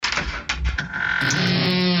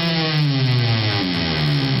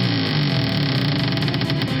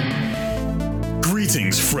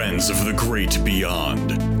Greetings, friends of the great beyond.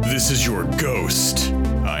 This is your host,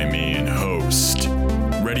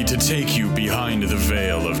 ready to take you behind the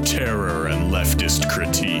veil of terror and leftist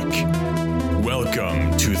critique.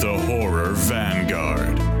 Welcome to the Horror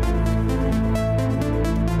Vanguard.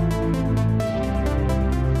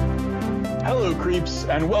 Hello, creeps,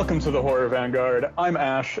 and welcome to the Horror Vanguard. I'm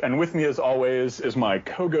Ash, and with me, as always, is my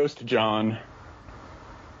co-ghost, John.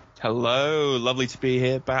 Hello, lovely to be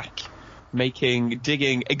here, back, digging,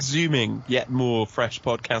 exhuming yet more fresh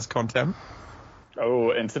podcast content.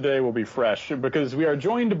 Oh, and today will be fresh because we are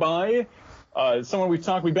joined by someone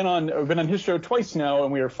we've been on his show twice now,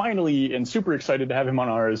 and we are finally and super excited to have him on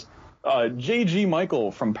ours. J.G.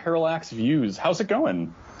 Michael from Parallax Views. How's it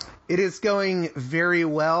going? It is going very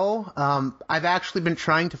well. I've actually been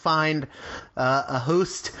trying to find a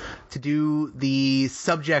host to do the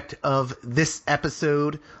subject of this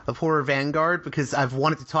episode of Horror Vanguard because I've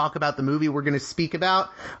wanted to talk about the movie we're going to speak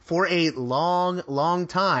about for a long, long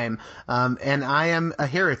time. And I am a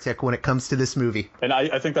heretic when it comes to this movie. And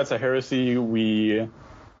I think that's a heresy we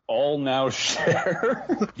all now share.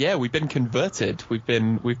 Yeah, we've been converted. We've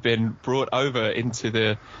been brought over into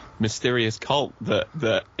the mysterious cult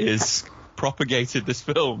that is propagated this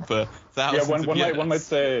film for thousands of years.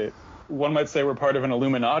 One might say we're part of an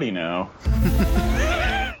Illuminati now.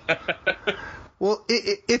 Well,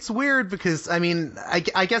 it's weird because, I mean,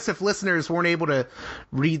 I guess if listeners weren't able to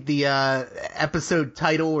read the episode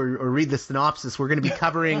title or read the synopsis, we're going to be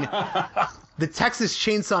covering the Texas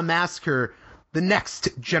Chainsaw Massacre, The Next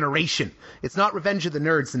Generation. It's not Revenge of the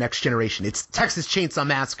Nerds, The Next Generation. It's Texas Chainsaw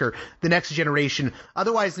Massacre, The Next Generation,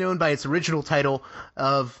 otherwise known by its original title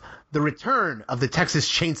of The Return of the Texas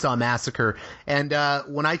Chainsaw Massacre. And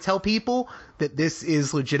when I tell people that this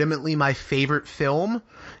is legitimately my favorite film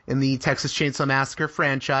in the Texas Chainsaw Massacre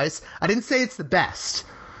franchise, I didn't say it's the best.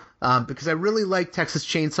 Because I really like Texas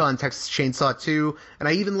Chainsaw and Texas Chainsaw 2, and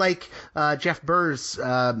I even like Jeff Burr's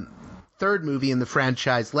third movie in the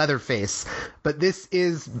franchise, Leatherface, but this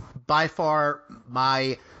is by far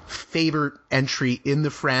my favorite entry in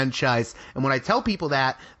the franchise. And when I tell people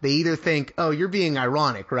that, they either think, oh, you're being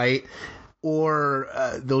ironic, right? Or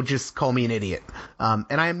they'll just call me an idiot.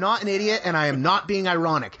 And I am not an idiot, and I am not being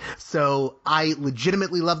ironic. So I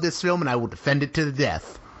legitimately love this film, and I will defend it to the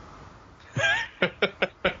death.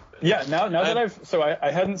 Yeah, now that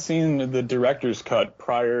I hadn't seen the director's cut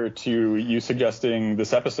prior to you suggesting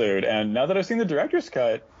this episode, and now that I've seen the director's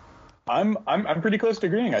cut, I'm pretty close to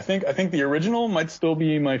agreeing. I think the original might still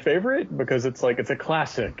be my favorite because it's a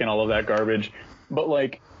classic and all of that garbage. But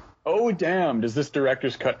oh damn, does this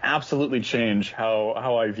director's cut absolutely change how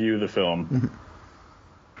I view the film?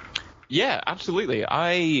 Yeah, absolutely.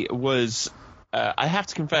 I have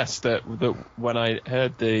to confess that when I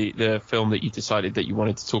heard the film that you decided that you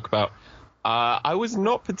wanted to talk about, I was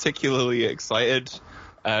not particularly excited.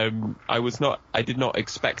 I did not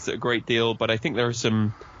expect a great deal, but I think there are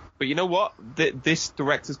some. But you know what? This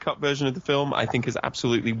director's cut version of the film, I think, has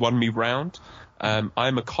absolutely won me round. I'm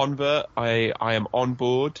a convert. I am on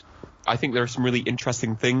board. I think there are some really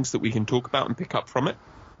interesting things that we can talk about and pick up from it.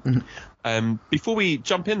 Mm-hmm. Before we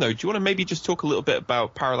jump in, though, do you want to maybe just talk a little bit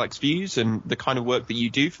about Parallax Views and the kind of work that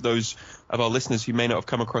you do for those of our listeners who may not have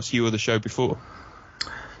come across you or the show before?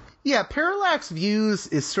 Yeah, Parallax Views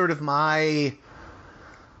is sort of my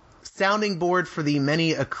sounding board for the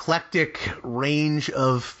many eclectic range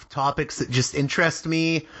of topics that just interest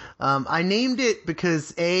me. I named it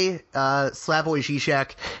because Slavoj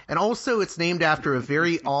Žižek, and also it's named after a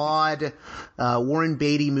very odd Warren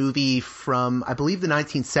Beatty movie from, I believe, the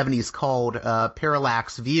 1970s called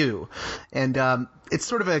Parallax View. And it's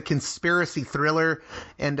sort of a conspiracy thriller,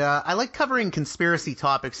 and I like covering conspiracy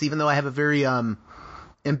topics, even though I have a very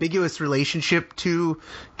ambiguous relationship to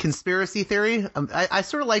conspiracy theory. I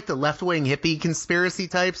sort of like the left-wing hippie conspiracy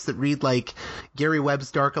types that read like Gary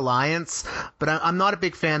Webb's Dark Alliance, but I'm not a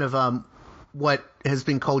big fan of what has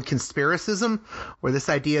been called conspiracism, or this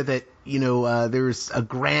idea that, there's a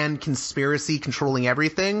grand conspiracy controlling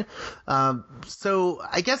everything. So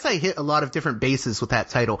I guess I hit a lot of different bases with that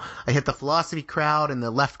title. I hit the philosophy crowd and the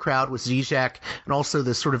left crowd with Zizek, and also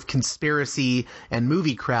the sort of conspiracy and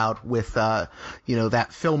movie crowd with, that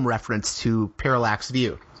film reference to Parallax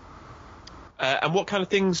View. And what kind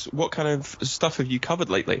of stuff have you covered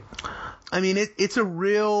lately? I mean, it's a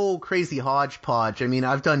real crazy hodgepodge. I mean,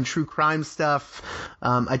 I've done true crime stuff.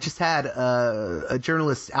 I just had a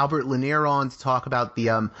journalist, Albert Lanier, on to talk about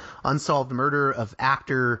the unsolved murder of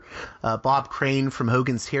actor Bob Crane from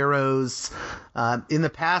Hogan's Heroes. In the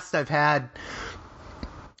past, I've had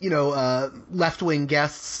left-wing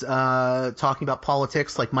guests talking about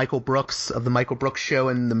politics, like Michael Brooks of the Michael Brooks Show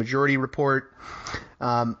and the Majority Report.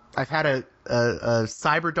 I've had a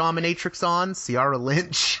cyber dominatrix on, Ciara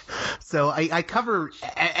Lynch. So I cover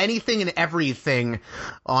anything and everything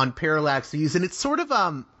on Parallax Views, and it's sort of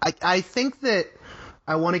I think that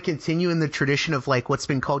I want to continue in the tradition of like what's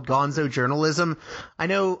been called gonzo journalism. I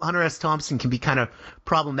know Hunter S. Thompson can be kind of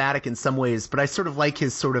problematic in some ways, but I sort of like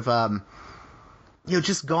his sort of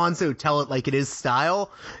just gonzo tell it like it is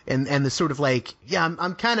style, and the sort of like,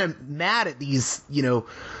 I'm kind of mad at these,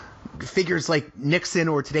 figures like Nixon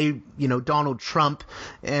or today, Donald Trump,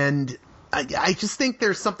 and I just think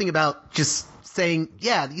there's something about just saying,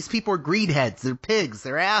 these people are greedheads, they're pigs,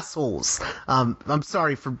 they're assholes. I'm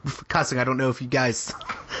sorry for cussing. I don't know if you guys,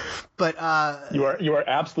 but you are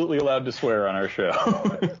absolutely allowed to swear on our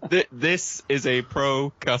show. This is a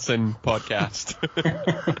pro cussing podcast.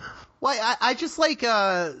 Well, I just like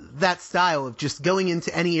that style of just going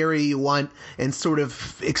into any area you want and sort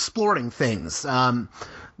of exploring things, no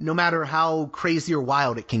matter how crazy or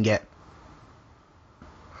wild it can get.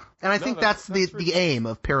 And I think that's the aim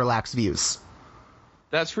of Parallax Views.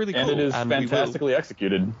 That's really cool. And it is fantastically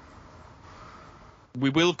executed. We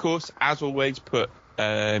will, of course, as always, put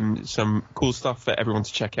some cool stuff for everyone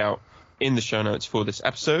to check out in the show notes for this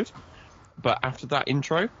episode. But after that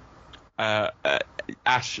intro,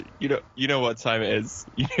 Ash, you know what time it is.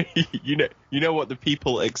 You know what the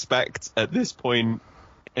people expect at this point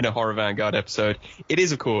in a Horror Vanguard episode. It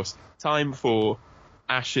is, of course, time for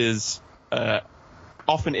Ash's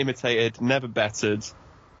often imitated, never bettered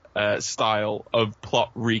style of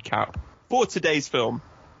plot recap for today's film.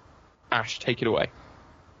 Ash, take it away.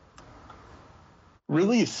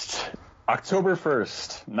 Released October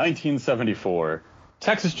 1st, 1974,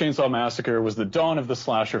 Texas Chainsaw Massacre was the dawn of the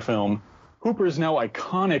slasher film. Hooper's now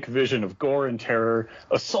iconic vision of gore and terror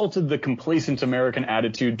assaulted the complacent American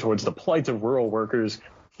attitude towards the plight of rural workers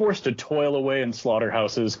forced to toil away in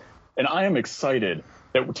slaughterhouses, and I am excited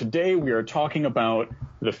that today we are talking about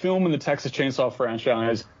the film in the Texas Chainsaw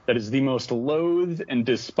franchise that is the most loathed and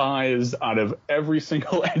despised out of every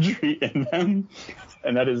single entry in them.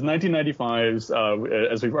 And that is 1995's,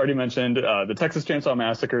 as we've already mentioned, the Texas Chainsaw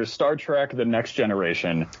Massacre, Star Trek: The Next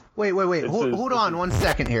Generation. Wait. Hold on 1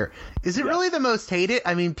 second here. Is it really the most hated?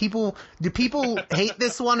 I mean, do people hate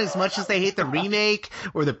this one as much as they hate the remake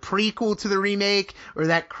or the prequel to the remake or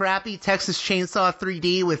that crappy Texas Chainsaw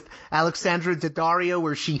 3D with Alexandra Daddario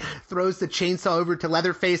where she throws the chainsaw over to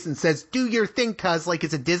Leatherface and says, "Do your thing, cuz," like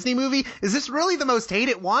it's a Disney movie? Is this really the most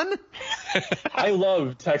hated one? I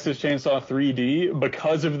love Texas Chainsaw 3D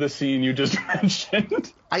because of the scene you just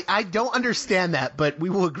mentioned. I don't understand that, but we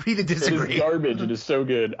will agree to disagree. It is garbage. It is so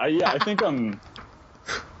good. I think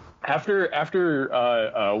after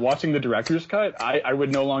watching the director's cut, I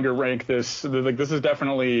would no longer rank this. Like, this is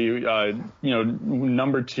definitely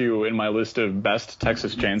number 2 in my list of best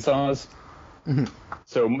Texas Chainsaws. Mm-hmm.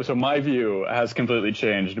 So my view has completely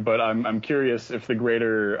changed, but I'm curious if the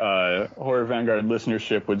greater Horror Vanguard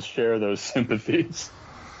listenership would share those sympathies.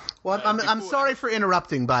 Well, I'm sorry for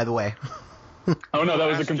interrupting, by the way. Oh no, that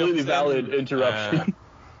was a completely valid interruption.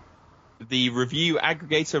 The review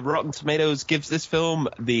aggregator Rotten Tomatoes gives this film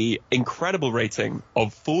the incredible rating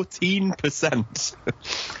of 14%.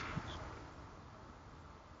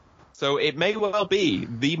 So it may well be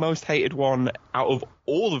the most hated one out of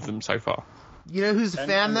all of them so far. You know who's a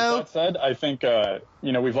fan, though? With that said, I think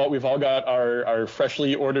we've all got our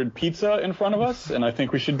freshly ordered pizza in front of us, and I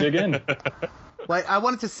think we should dig in. Well, I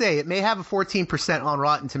wanted to say it may have a 14% on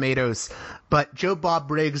Rotten Tomatoes, but Joe Bob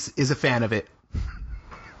Briggs is a fan of it.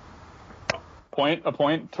 A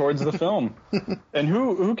point towards the film. And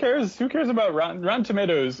who cares? Who cares about Rotten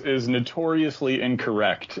Tomatoes is notoriously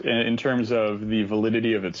incorrect in terms of the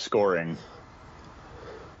validity of its scoring.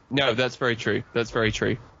 No, that's very true. That's very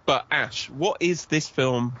true. But Ash, what is this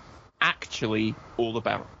film actually all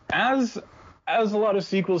about? As a lot of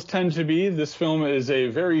sequels tend to be, this film is a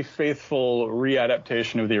very faithful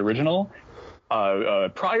readaptation of the original.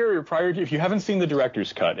 Prior to, if you haven't seen the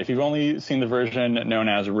director's cut, if you've only seen the version known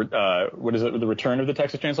as The Return of the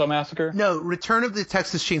Texas Chainsaw Massacre? No, Return of the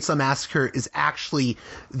Texas Chainsaw Massacre is actually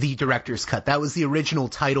the director's cut. That was the original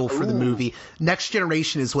title for the movie. Next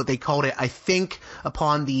Generation is what they called it, I think,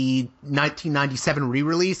 upon the 1997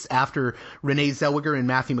 re-release after Renee Zellweger and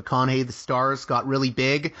Matthew McConaughey, the stars, got really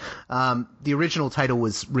big. The original title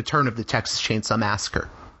was Return of the Texas Chainsaw Massacre.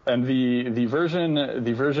 And the version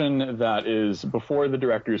that is before the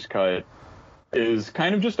director's cut is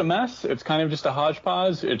kind of just a mess. It's kind of just a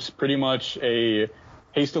hodgepodge. It's pretty much a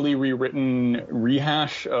hastily rewritten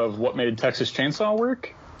rehash of what made Texas Chainsaw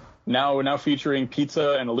work. now featuring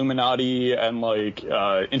pizza and Illuminati and like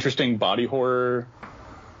interesting body horror.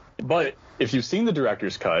 But if you've seen the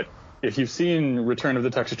director's cut, if you've seen Return of the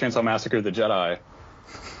Texas Chainsaw Massacre: The Jedi,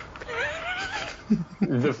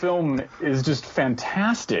 the film is just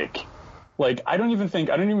fantastic. Like I don't even think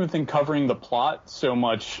covering the plot so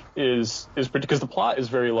much is because the plot is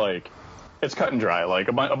very like it's cut and dry. Like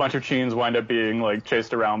a bunch of Cheens wind up being like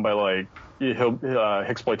chased around by like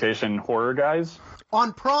exploitation horror guys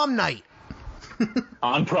on prom night.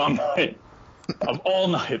 On prom night of all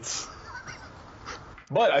nights.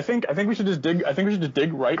 But I think we should just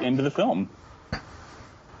dig right into the film.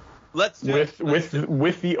 Let's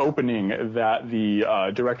with the opening that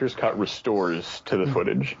the director's cut restores to the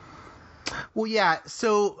footage. Well, yeah.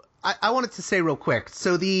 So I wanted to say real quick.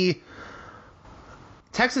 So the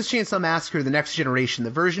Texas Chainsaw Massacre: The Next Generation,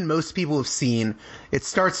 the version most people have seen, it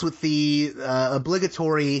starts with the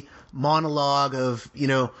obligatory monologue of, in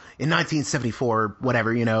 1974,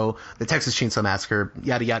 whatever, the Texas Chainsaw Massacre,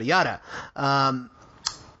 yada, yada, yada.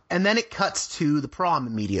 And then it cuts to the prom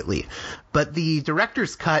immediately. But the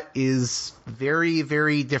director's cut is very,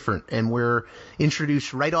 very different. And we're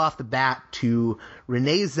introduced right off the bat to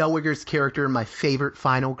Renee Zellweger's character, my favorite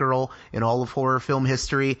final girl in all of horror film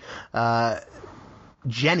history,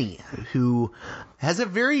 Jenny, who has a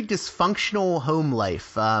very dysfunctional home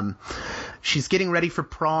life. She's getting ready for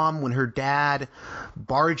prom when her dad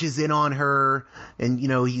barges in on her and,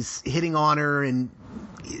 he's hitting on her and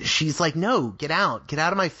she's like, no, get out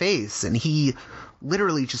of my face. And he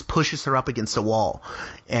literally just pushes her up against a wall.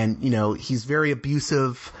 And, he's very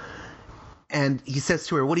abusive. And he says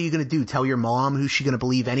to her, what are you going to do? Tell your mom? Who's she going to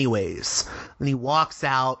believe anyways? And he walks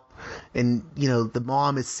out and, the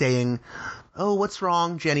mom is saying, oh, what's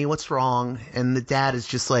wrong, Jenny? What's wrong? And the dad is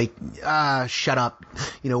just like, shut up.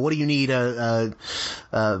 What do you need? A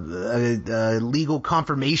legal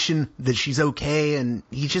confirmation that she's okay? And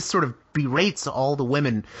he just sort of berates all the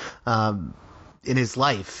women in his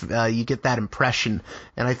life. You get that impression.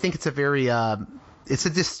 And I think it's a very it's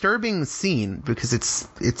a disturbing scene because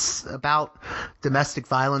it's about domestic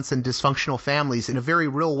violence and dysfunctional families in a very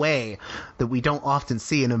real way that we don't often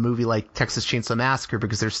see in a movie like Texas Chainsaw Massacre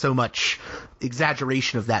because there's so much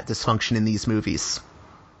exaggeration of that dysfunction in these movies.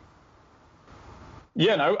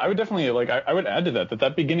 Yeah, and I would definitely I would add to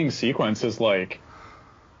that beginning sequence is like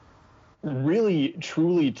really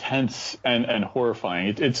truly tense and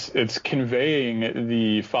horrifying. It's conveying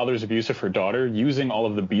the father's abuse of her daughter using all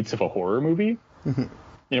of the beats of a horror movie.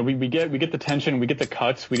 Mm-hmm. We get the tension, we get the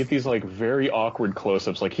cuts, we get these like very awkward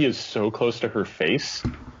close-ups. Like he is so close to her face,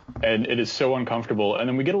 and it is so uncomfortable. And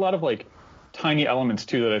then we get a lot of like tiny elements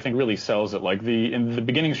too that I think really sells it. Like in the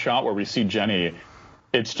beginning shot where we see Jenny,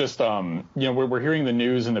 it's just we're hearing the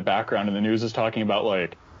news in the background, and the news is talking about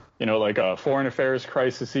like foreign affairs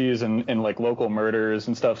crises and like local murders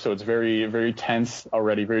and stuff. So it's very, very tense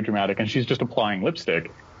already, very dramatic. And she's just applying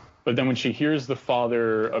lipstick. But then when she hears the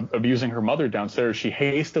father abusing her mother downstairs, she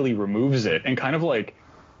hastily removes it and kind of like,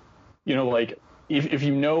 if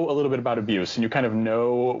you know a little bit about abuse and you kind of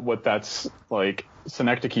know what that's like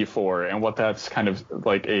synecdoche for and what that's kind of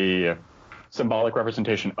like a symbolic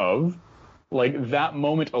representation of, like that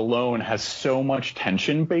moment alone has so much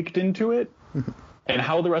tension baked into it. And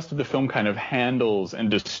how the rest of the film kind of handles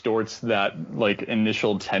and distorts that like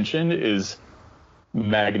initial tension is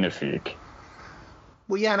magnifique.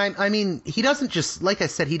 Well, yeah, and I mean, he doesn't just, like I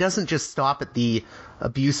said, he doesn't just stop at the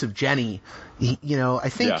abuse of Jenny. I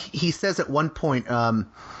think he says at one point,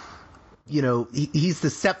 he's the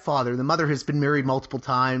stepfather. The mother has been married multiple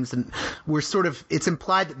times, and it's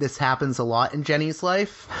implied that this happens a lot in Jenny's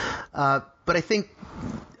life. But I think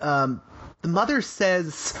the mother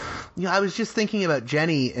says, I was just thinking about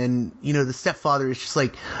Jenny, and, the stepfather is just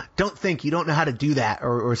like, don't think, you don't know how to do that,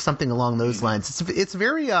 or something along those lines. It's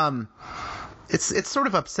very, it's sort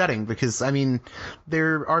of upsetting because, I mean,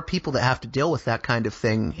 there are people that have to deal with that kind of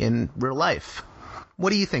thing in real life.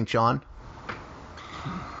 What do you think, John?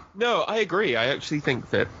 No, I agree. I actually think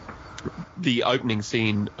that the opening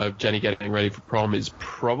scene of Jenny getting ready for prom is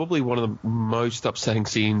probably one of the most upsetting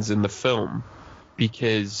scenes in the film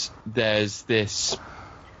because there's this...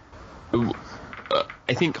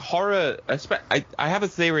 I think horror... I have a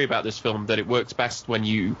theory about this film that it works best when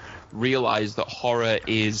you realize that horror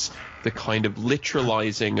is the kind of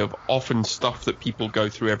literalizing of often stuff that people go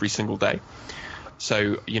through every single day.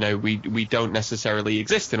 So, we don't necessarily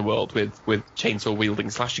exist in a world with chainsaw-wielding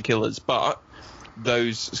slasher killers, but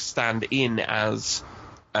those stand in as,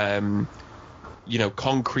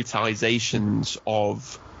 concretizations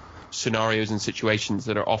of scenarios and situations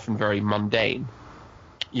that are often very mundane.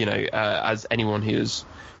 as anyone who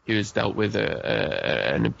has dealt with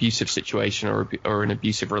an abusive situation or an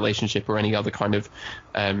abusive relationship or any other kind of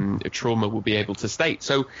trauma will be able to state.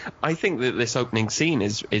 So I think that this opening scene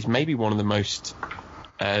is maybe one of the most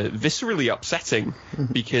viscerally upsetting,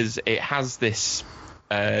 because it has this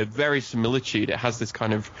verisimilitude. It has this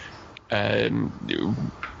kind of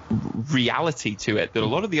reality to it that a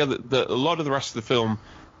lot of the rest of the film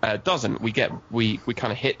doesn't. We kind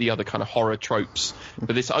of hit the other kind of horror tropes,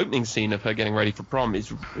 but this opening scene of her getting ready for prom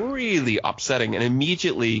is really upsetting and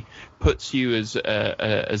immediately puts you as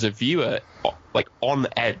a viewer like on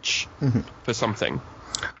edge for something.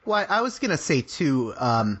 Well, I was gonna say too,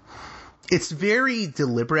 it's very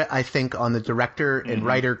deliberate, I think, on the director and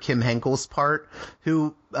writer Kim Henkel's part,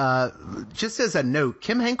 who, just as a note,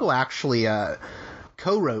 Kim Henkel actually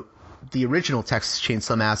co-wrote the original Texas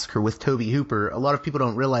Chainsaw Massacre with Tobe Hooper. A lot of people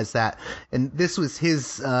don't realize that. And this was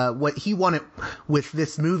his, what he wanted with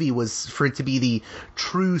this movie was for it to be the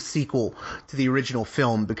true sequel to the original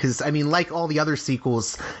film. Because, I mean, like all the other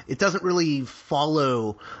sequels, it doesn't really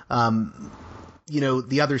follow,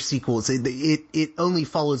 the other sequels. It only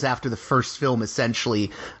follows after the first film,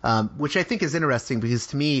 essentially, which I think is interesting because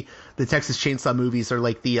to me, the Texas Chainsaw movies are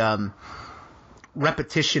like the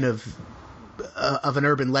repetition of an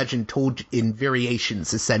urban legend told in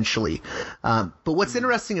variations, essentially. But what's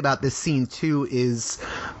interesting about this scene, too, is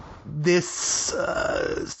this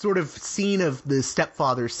sort of scene of the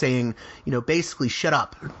stepfather saying, basically, shut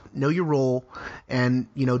up, know your role, and,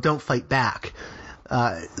 don't fight back.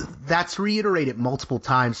 That's reiterated multiple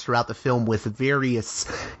times throughout the film with various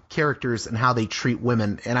characters and how they treat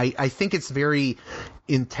women. And I think it's very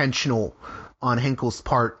intentional on Henkel's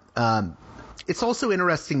part. It's also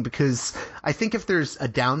interesting because I think if there's a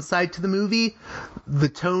downside to the movie, the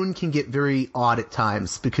tone can get very odd at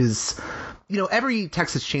times because, every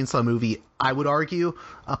Texas Chainsaw movie, I would argue,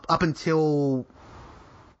 up until,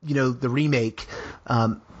 the remake,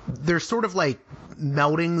 they're sort of like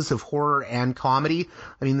meldings of horror and comedy.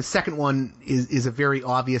 I mean, the second one is a very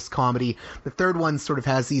obvious comedy. The third one sort of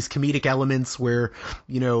has these comedic elements where,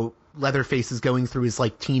 Leatherface is going through his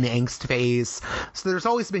like teen angst phase. So there's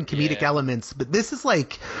always been comedic elements, but this is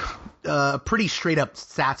like a pretty straight up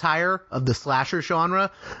satire of the slasher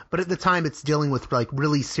genre. But at the time it's dealing with like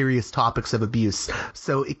really serious topics of abuse.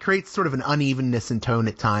 So it creates sort of an unevenness in tone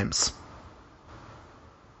at times.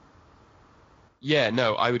 Yeah,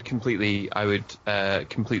 no, I would completely agree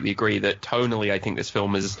that tonally I think this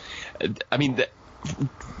film is,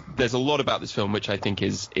 there's a lot about this film which I think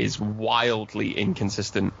is wildly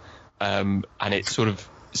inconsistent, and it sort of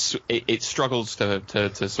it struggles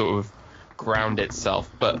to sort of ground itself.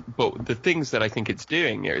 But the things that I think it's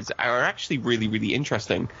doing are actually really, really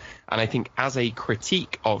interesting. And I think as a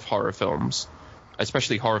critique of horror films,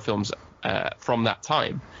 especially horror films from that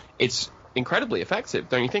time, it's incredibly effective,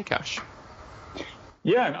 don't you think, Ash?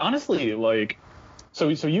 Yeah, and honestly, like, so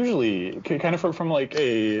usually, kind of from like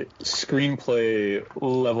a screenplay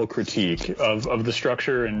level critique of the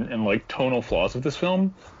structure and like tonal flaws of this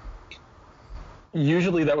film,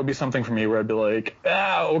 usually that would be something for me where I'd be like,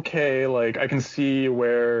 okay, like I can see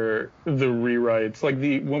where the rewrites, like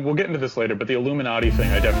we'll get into this later, but the Illuminati thing,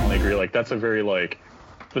 I definitely agree. Like that's a very like,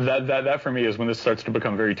 that for me is when this starts to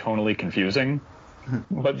become very tonally confusing.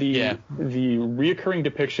 But the reoccurring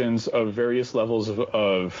depictions of various levels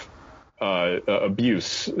of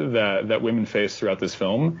abuse that women face throughout this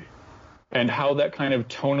film, and how that kind of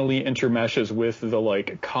tonally intermeshes with the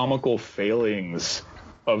like comical failings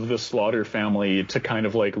of the Slaughter family to kind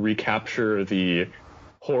of like recapture the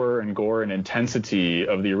horror and gore and intensity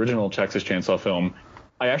of the original Texas Chainsaw film,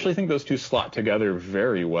 I actually think those two slot together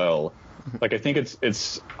very well. Like I think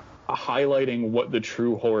it's highlighting what the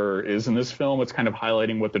true horror is in this film. It's kind of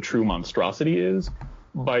highlighting what the true monstrosity is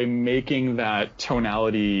by making that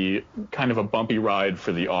tonality kind of a bumpy ride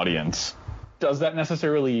for the audience. Does that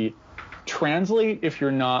necessarily translate if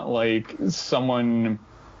you're not like someone,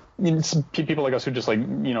 people like us who just like,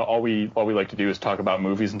 all we like to do is talk about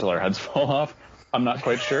movies until our heads fall off? I'm not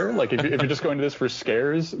quite sure. Like if you're just going to this for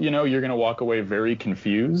scares, you're going to walk away very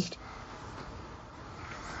confused.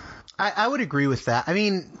 I would agree with that. I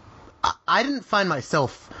mean, I didn't find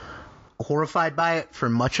myself horrified by it for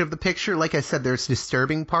much of the picture. Like I said, there's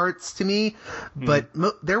disturbing parts to me, but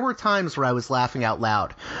there were times where I was laughing out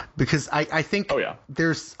loud because I think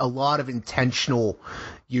there's a lot of intentional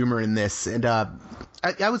humor in this. And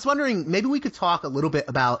I was wondering, maybe we could talk a little bit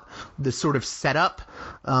about the sort of setup,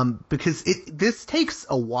 because this takes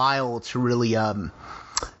a while to really,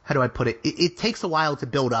 how how do I put it? It takes a while to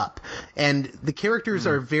build up, and the characters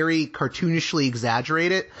are very cartoonishly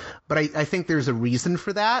exaggerated, but I think there's a reason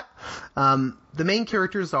for that. The main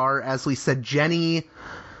characters are, as we said, Jenny,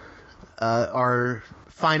 our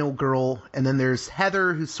final girl, and then there's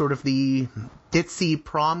Heather, who's sort of the ditzy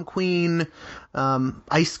prom queen,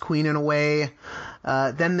 ice queen in a way.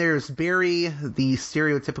 Then there's Barry, the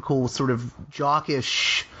stereotypical sort of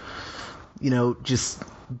jockish, just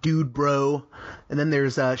dude bro. And then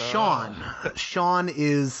there's Sean. Sean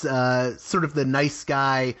is sort of the nice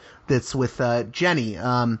guy that's with Jenny.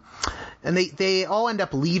 And they all end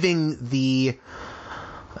up leaving the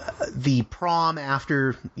prom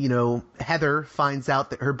after, Heather finds out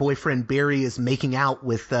that her boyfriend Barry is making out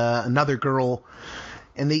with another girl.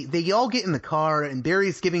 And they all get in the car, and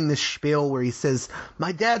Barry's giving this spiel where he says,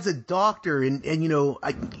 my dad's a doctor, and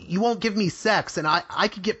you won't give me sex, and I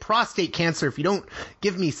could get prostate cancer if you don't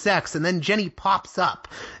give me sex. And then Jenny pops up,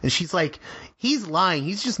 and she's like, he's lying.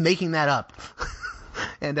 He's just making that up.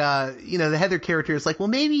 And, the Heather character is like, well,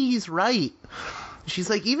 maybe he's right.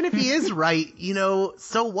 She's like, even if he is right,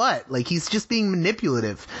 so what? Like, he's just being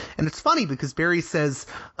manipulative. And it's funny because Barry says,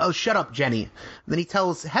 oh, shut up, Jenny. And then he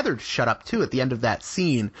tells Heather to shut up, too, at the end of that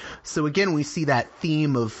scene. So again, we see that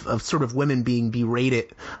theme of sort of women being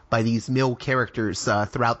berated by these male characters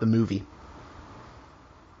throughout the movie.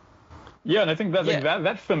 Yeah, and I think that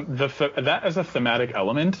that as a thematic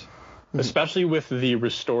element, especially with the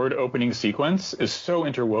restored opening sequence, is so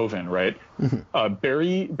interwoven, right?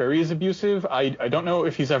 Barry is abusive. I don't know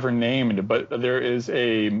if he's ever named, but there is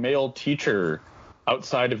a male teacher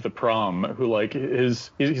outside of the prom who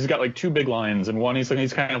he's got like two big lines, and one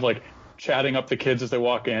he's kind of like chatting up the kids as they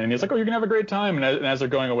walk in, and he's like, oh, you're gonna have a great time, and as they're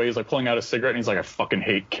going away, he's like pulling out a cigarette, and he's like, I fucking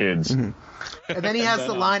hate kids. And then he has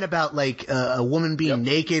the line about like a woman being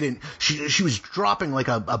naked, and she was dropping like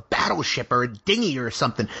a battleship or a dinghy or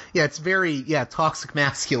something. Yeah, it's very toxic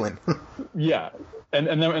masculine. Yeah,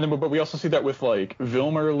 and then but we also see that with like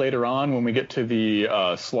Vilmer later on when we get to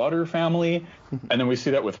the Slaughter family, and then we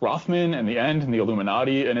see that with Rothman and the end and the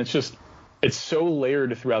Illuminati, and it's so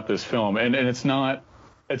layered throughout this film, and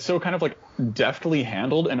it's so kind of like deftly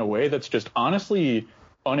handled in a way that's just honestly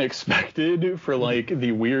unexpected for like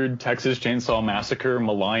the weird Texas Chainsaw Massacre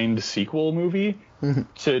maligned sequel movie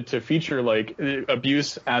to feature like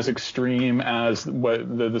abuse as extreme as what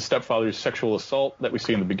the stepfather's sexual assault that we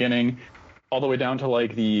see in the beginning, all the way down to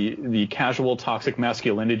like the casual toxic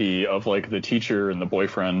masculinity of like the teacher and the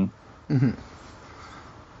boyfriend.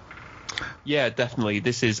 Yeah, definitely.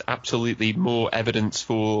 This is absolutely more evidence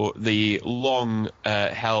for the long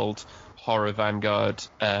held horror vanguard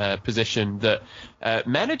position that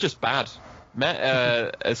men are just bad,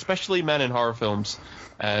 especially men in horror films,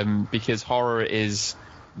 because horror is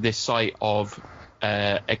this site of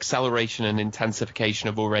acceleration and intensification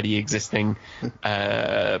of already existing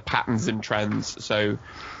patterns and trends. So,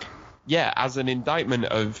 yeah, as an indictment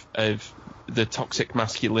of the toxic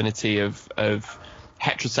masculinity of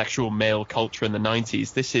heterosexual male culture in the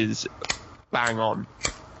 90s, this is bang on.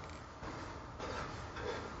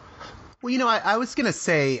 Well, I was going to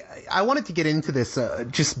say, I wanted to get into this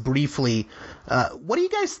just briefly. What do you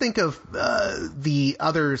guys think of the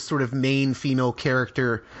other sort of main female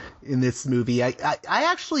character in this movie? I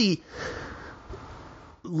actually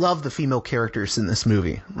love the female characters in this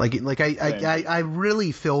movie. I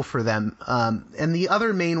really feel for them. And the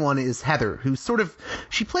other main one is Heather, who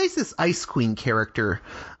she plays this Ice Queen character,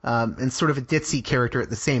 and sort of a ditzy character at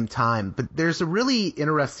the same time. But there's a really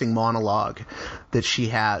interesting monologue that she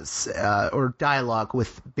has, or dialogue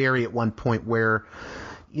with Barry at one point where,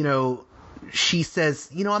 she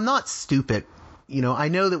says, I'm not stupid. I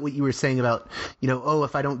know that what you were saying about,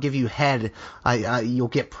 if I don't give you head, you'll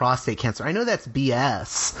get prostate cancer. I know that's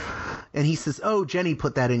BS. And he says, oh, Jenny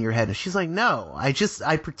put that in your head. And she's like, no, I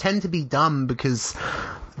pretend to be dumb because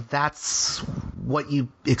that's what you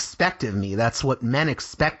expect of me. That's what men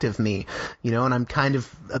expect of me, and I'm kind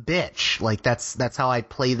of a bitch. Like that's how I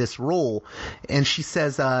play this role. And she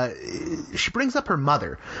says, she brings up her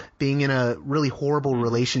mother being in a really horrible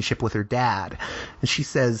relationship with her dad. And she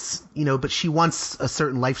says, but she wants a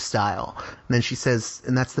certain lifestyle. And then she says,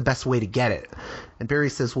 and that's the best way to get it. And Barry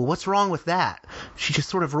says, well, what's wrong with that? She just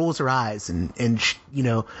sort of rolls her eyes and she,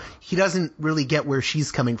 he doesn't really get where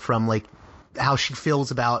she's coming from, like how she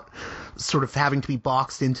feels about sort of having to be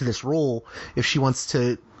boxed into this role if she wants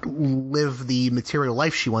to live the material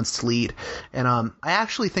life she wants to lead. And I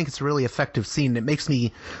actually think it's a really effective scene. It makes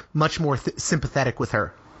me much more sympathetic with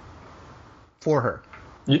her. For her.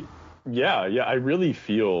 Yeah, I really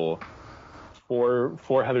feel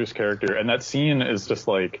for Heather's character, and that scene is just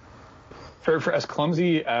like for as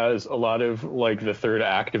clumsy as a lot of like the third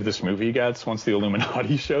act of this movie gets once the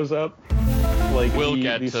Illuminati shows up, like we'll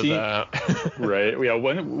get to that. Right? Yeah.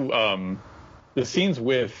 When the scenes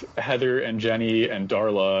with Heather and Jenny and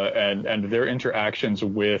Darla and their interactions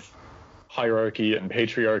with hierarchy and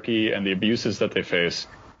patriarchy and the abuses that they face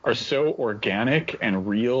are so organic and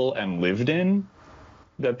real and lived in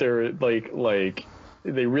that they're like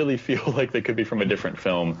they really feel like they could be from a different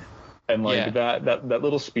film. And like that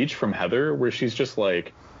little speech from Heather where she's just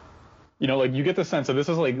like, you know, like you get the sense that this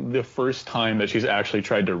is like the first time that she's actually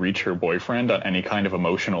tried to reach her boyfriend on any kind of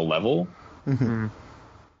emotional level. Mm-hmm.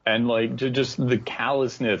 And like just the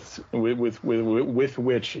callousness with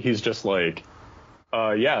which he's just like,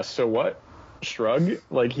 yeah, so what? Shrug.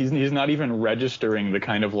 Like he's not even registering the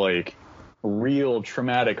kind of like real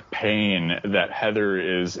traumatic pain that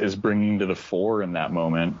Heather is bringing to the fore in that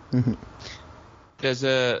moment. Mm-hmm.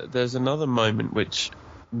 There's another moment which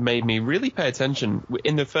made me really pay attention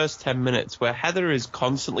in the first 10 minutes where Heather is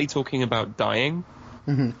constantly talking about dying.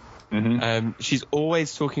 Mm-hmm. Mm-hmm. She's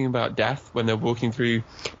always talking about death when they're walking through.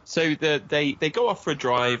 So they go off for a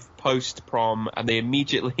drive post prom and they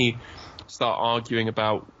immediately start arguing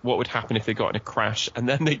about what would happen if they got in a crash, and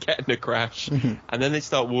then they get in a crash, and then they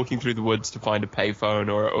start walking through the woods to find a payphone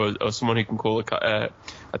or someone who can call a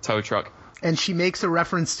tow truck. And she makes a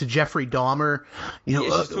reference to Jeffrey Dahmer. You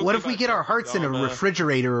know, what if we get our hearts in a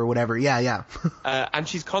refrigerator or whatever? Yeah. And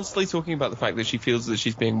she's constantly talking about the fact that she feels that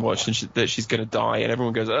she's being watched and that she's going to die. And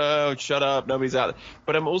everyone goes, oh, shut up, nobody's out there.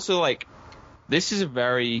 But I'm also like, this is a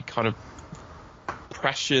very kind of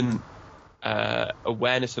prescient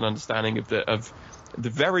awareness and understanding of the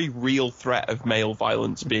very real threat of male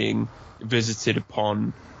violence being visited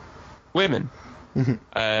upon women.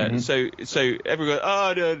 So everyone goes,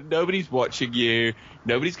 oh no, nobody's watching you,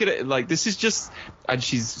 nobody's gonna like this is just, and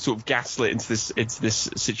she's sort of gaslit into this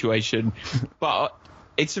situation, but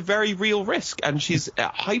it's a very real risk, and she's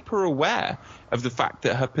hyper aware of the fact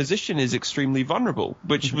that her position is extremely vulnerable,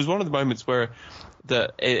 which was one of the moments where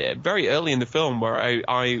very early in the film where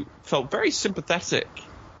I felt very sympathetic,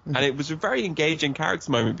 and it was a very engaging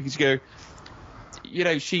character moment because you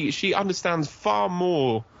know she understands far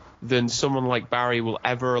more than someone like Barry will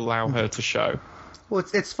ever allow her to show. Well,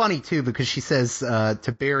 it's funny, too, because she says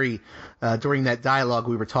to Barry during that dialogue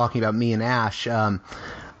we were talking about, me and Ash,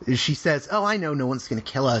 she says, oh, I know no one's going to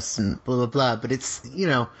kill us and blah, blah, blah. But it's, you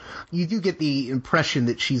know, you do get the impression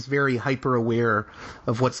that she's very hyper aware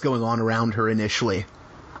of what's going on around her initially.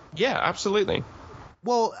 Yeah, absolutely.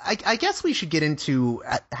 Well, I guess we should get into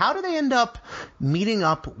how do they end up meeting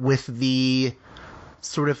up with the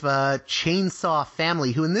sort of Chainsaw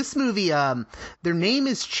family, who in this movie, their name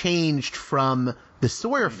is changed from the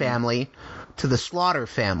Sawyer family to the Slaughter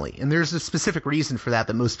family. And there's a specific reason for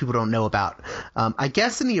that most people don't know about. I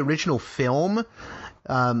guess in the original film,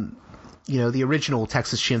 you know, the original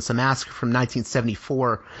Texas Chainsaw Massacre from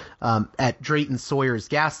 1974, at Drayton Sawyer's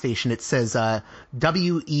gas station, it says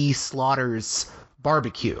W.E. Slaughter's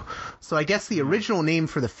Barbecue. So I guess the original name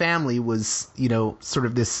for the family was, you know, sort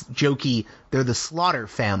of this jokey, they're the Slaughter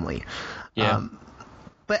family. Yeah.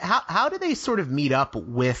 But how do they sort of meet up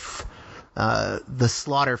with the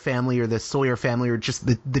Slaughter family or the Sawyer family, or just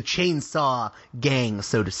the Chainsaw gang,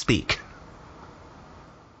 so to speak?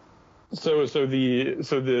 So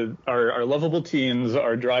our lovable teens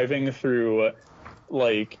are driving through,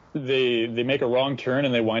 like they make a wrong turn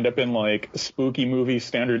and they wind up in like spooky movie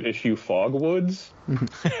standard issue fog woods,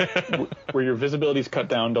 where your visibility's cut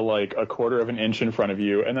down to like a quarter of an inch in front of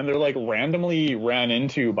you, and then they're like randomly ran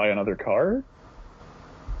into by another car.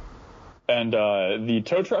 And the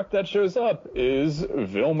tow truck that shows up is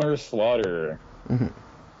Vilmer Slaughter,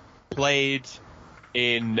 played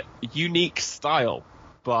in unique style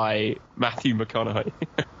by Matthew McConaughey.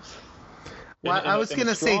 Well, I was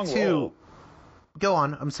gonna say too. Go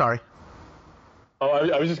on. I'm sorry. Oh,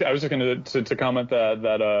 I was just going to comment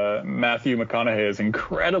that Matthew McConaughey is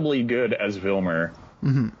incredibly good as Vilmer.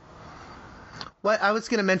 Mm-hmm. Well, I was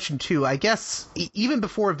going to mention too. I guess even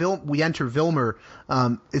before we enter Vilmer,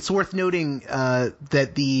 it's worth noting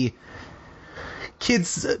that the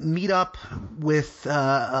kids meet up with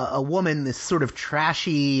a woman, this sort of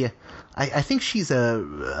trashy. I think she's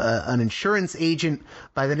an insurance agent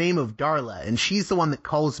by the name of Darla, and she's the one that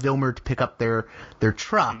calls Vilmer to pick up their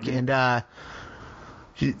truck. And I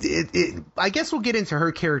guess we'll get into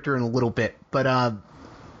her character in a little bit, but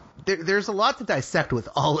there's a lot to dissect with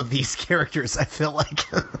all of these characters, I feel like.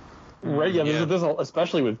 Right, yeah. There's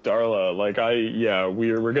especially with Darla. Like,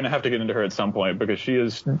 we're gonna have to get into her at some point because she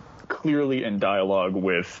is clearly in dialogue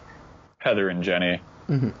with Heather and Jenny.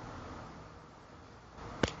 Mm-hmm.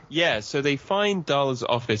 Yeah, so they find Darla's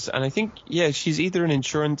office, and I think, she's either an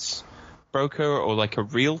insurance broker or like a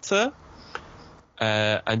realtor.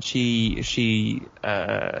 And she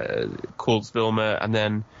calls Vilma, and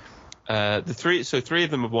then three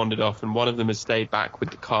of them have wandered off, and one of them has stayed back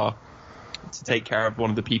with the car to take care of one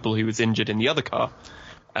of the people who was injured in the other car,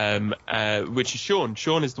 which is Sean.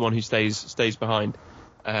 Sean is the one who stays behind.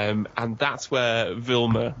 And that's where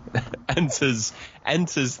Vilma enters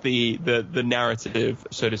the narrative,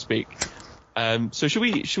 so to speak. So should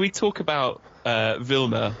we talk about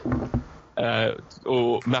Vilma,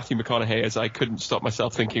 or Matthew McConaughey, as I couldn't stop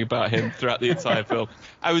myself thinking about him throughout the entire film.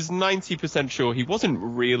 I was 90% sure he wasn't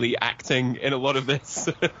really acting in a lot of this.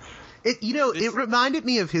 It reminded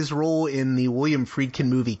me of his role in the William Friedkin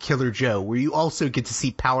movie Killer Joe, where you also get to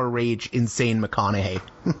see Power Rage insane McConaughey.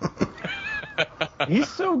 He's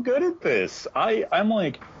so good at this. I'm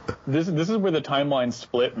like, this is where the timeline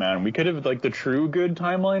split, man. We could have, like, the true good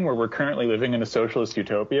timeline where we're currently living in a socialist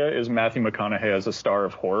utopia is Matthew McConaughey as a star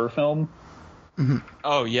of horror film. Mm-hmm.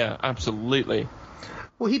 Oh yeah, absolutely.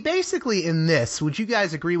 Well, he basically, in this, would you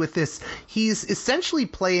guys agree with this? He's essentially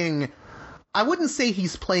playing, I wouldn't say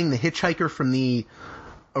he's playing the hitchhiker from the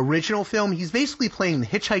original film. He's basically playing the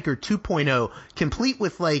Hitchhiker 2.0, complete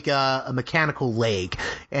with like a mechanical leg.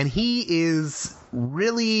 And he is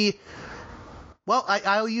really, well,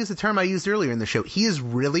 I'll use the term I used earlier in the show. He is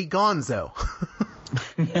really gonzo.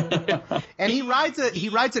 And he rides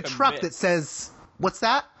a truck that says, what's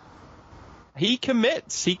that? He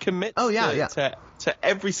commits. Oh yeah, to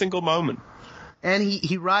every single moment. And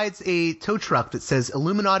he rides a tow truck that says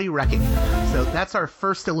Illuminati Wrecking. So that's our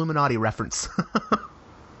first Illuminati reference.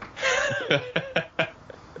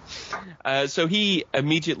 So he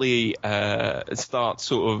immediately starts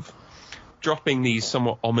sort of dropping these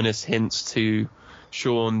somewhat ominous hints to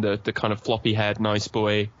Sean, the kind of floppy-haired nice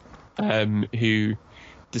boy, who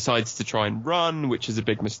decides to try and run, which is a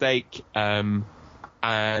big mistake.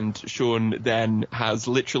 And Sean then has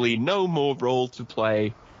literally no more role to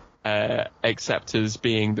play except as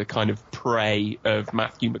being the kind of prey of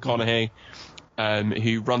Matthew McConaughey,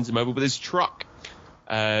 who runs him over with his truck.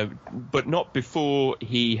 But not before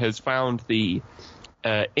he has found the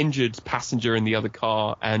injured passenger in the other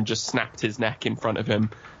car and just snapped his neck in front of him,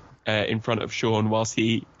 in front of Sean, whilst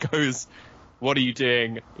he goes, "What are you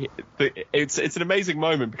doing?" It's an amazing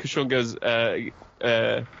moment because Sean goes,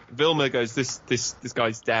 Vilma goes, "This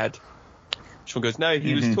guy's dead." Sean goes, "No,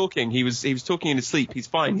 he was talking. He was talking in his sleep. He's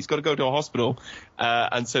fine. He's got to go to a hospital."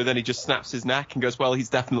 And so then he just snaps his neck and goes, "Well, he's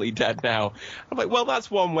definitely dead now." I'm like, well,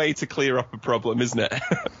 that's one way to clear up a problem, isn't it?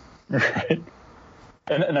 Right.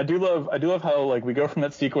 And I do love how, like, we go from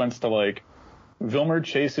that sequence to, like, Vilmer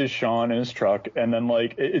chases Sean in his truck, and then,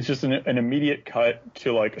 like, it's just an immediate cut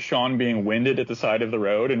to, like, Sean being winded at the side of the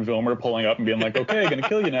road and Vilmer pulling up and being like, "Okay, gonna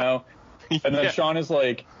kill you now." And then Sean is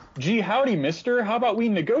like, "Gee, howdy, mister. How about we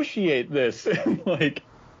negotiate this?" Like,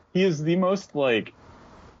 he is the most, like,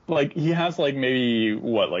 he has, like, maybe,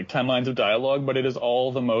 like 10 lines of dialogue, but it is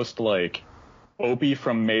all the most, like, Opie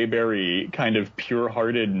from Mayberry kind of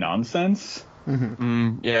pure-hearted nonsense.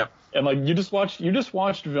 Yeah. And, like, you just watched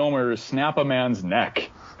Vilmer snap a man's neck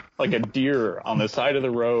like a deer on the side of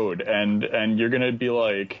the road, and you're gonna be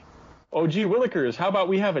like, "Oh, gee willikers, how about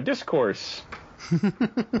we have a discourse?"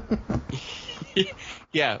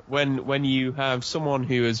 Yeah, when you have someone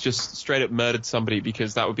who has just straight up murdered somebody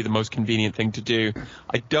because that would be the most convenient thing to do,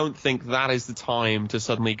 I don't think that is the time to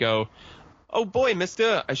suddenly go, "Oh boy,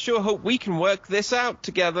 mister, I sure hope we can work this out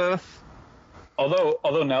together."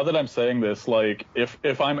 Although now that I'm saying this, like,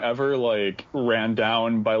 if I'm ever, like, ran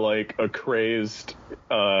down by, like, a crazed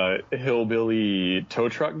hillbilly tow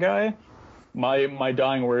truck guy, my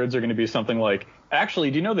dying words are going to be something like, "Actually,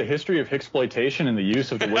 do you know the history of hicksploitation and the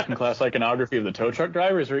use of the working class iconography of the tow truck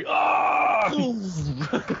drivers?"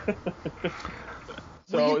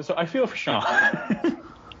 So I feel for Sean.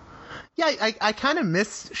 Yeah, I kind of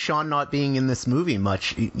miss Sean not being in this movie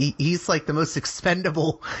much. He's like the most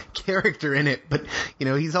expendable character in it, but, you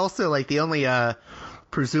know, he's also like the only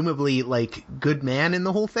presumably like good man in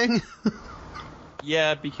the whole thing.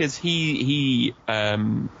 Yeah, because he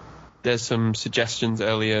there's some suggestions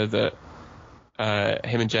earlier that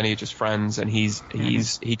him and Jenny are just friends, and he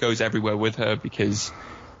goes everywhere with her because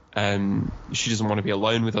she doesn't want to be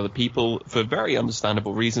alone with other people for very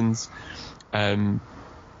understandable reasons.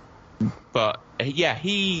 But yeah,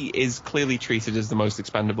 he is clearly treated as the most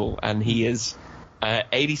expendable, and he is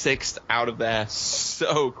 86th out of there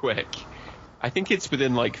so quick. I think it's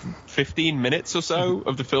within like 15 minutes or so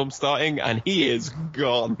of the film starting, and he is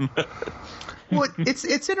gone. Well, it's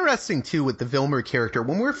interesting too with the Vilmer character.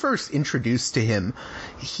 When we're first introduced to him,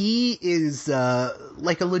 he is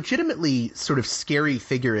like a legitimately sort of scary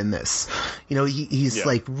figure in this. You know, he's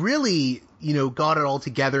like really, you know, got it all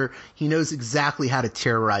together. He knows exactly how to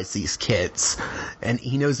terrorize these kids, and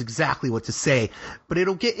he knows exactly what to say. But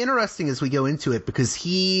it'll get interesting as we go into it because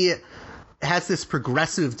he has this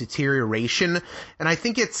progressive deterioration, and I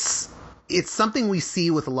think it's something we see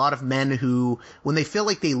with a lot of men who, when they feel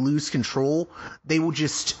like they lose control, they will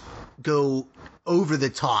just go over the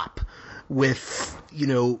top with, you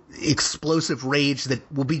know, explosive rage that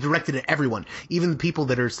will be directed at everyone, even the people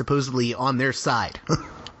that are supposedly on their side.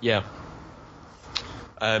 Yeah.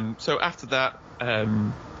 So after that,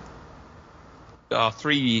 our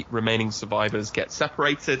 3 remaining survivors get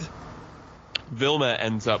separated. Vilmer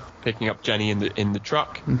ends up picking up Jenny in the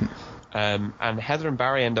truck. And Heather and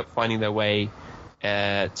Barry end up finding their way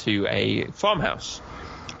to a farmhouse,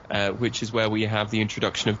 which is where we have the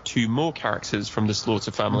introduction of 2 more characters from the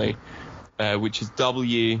Slaughter family, which is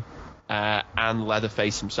W and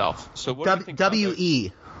Leatherface himself. So what do we think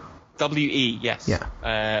W.E. W.E., yes.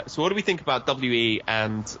 Yeah. So what do we think about W.E.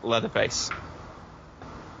 and Leatherface?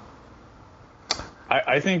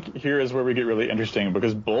 I think here is where we get really interesting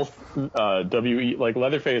because both W.E. like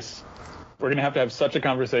Leatherface. We're going to have such a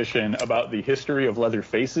conversation about the history of leather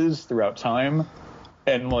faces throughout time.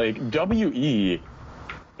 And, like, W.E.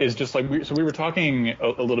 is just, like... we were talking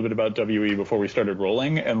a little bit about W.E. before we started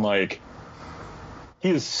rolling, and, like, he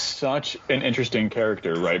is such an interesting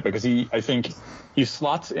character, right? Because I think he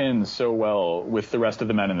slots in so well with the rest of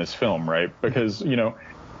the men in this film, right? Because, you know,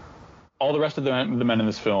 all the rest of the men in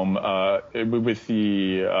this film, with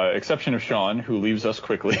the exception of Sean, who leaves us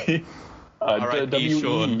quickly... R.I.P.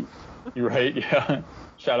 Sean. You're right, yeah.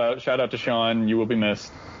 Shout out to Sean. You will be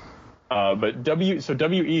missed. But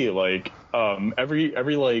W.E. like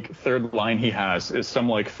every like third line he has is some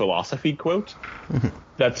like philosophy quote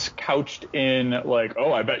that's couched in like,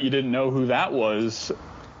 oh, I bet you didn't know who that was.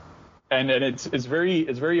 And it's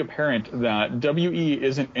very apparent that W.E.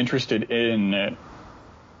 isn't interested in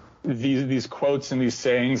these quotes and these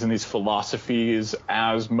sayings and these philosophies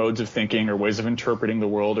as modes of thinking or ways of interpreting the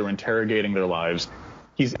world or interrogating their lives.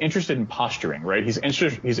 He's interested in posturing, right? He's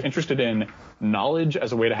interested in knowledge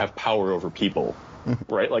as a way to have power over people,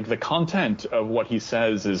 right? Like the content of what he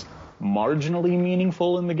says is marginally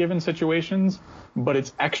meaningful in the given situations, but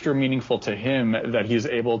it's extra meaningful to him that he's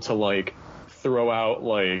able to like throw out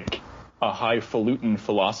like a highfalutin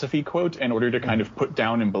philosophy quote in order to kind of put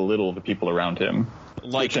down and belittle the people around him.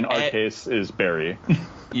 Which in our case is Barry.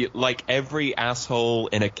 Like every asshole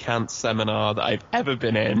in a Kant seminar that I've ever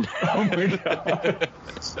been in. Oh my god.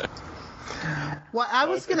 Well, I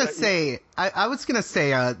was gonna say,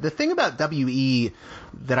 the thing about W.E.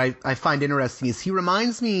 that I find interesting is he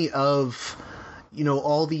reminds me of, you know,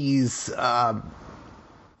 all these,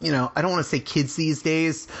 you know, I don't want to say kids these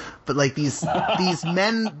days, but like these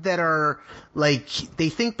men that are like, they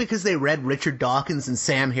think because they read Richard Dawkins and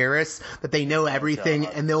Sam Harris that they know everything,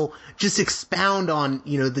 and they'll just expound on,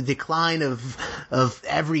 you know, the decline of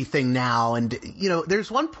everything now. And, you know, there's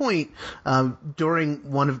one point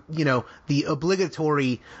during one of, you know, the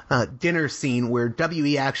obligatory dinner scene where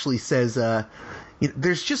W.E. actually says, you know,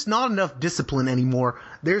 there's just not enough discipline anymore.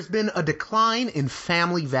 There's been a decline in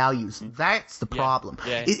family values. That's the problem.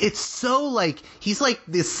 Yeah. It's so like, he's like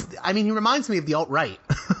this, I mean, he reminds me of the alt-right.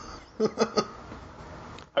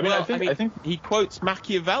 I think he quotes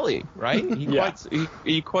Machiavelli, right?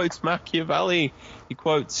 He quotes Machiavelli. He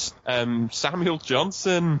quotes Samuel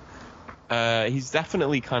Johnson. He's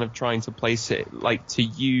definitely kind of trying to place it, like to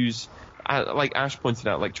use, like Ash pointed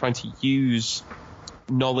out, like trying to use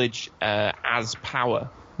knowledge as power.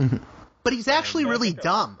 Mm-hmm. But he's actually really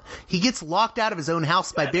dumb. He gets locked out of his own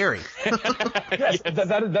house by Barry. Yes,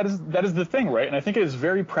 that is the thing, right? And I think it is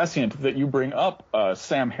very prescient that you bring up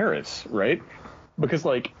Sam Harris, right? Because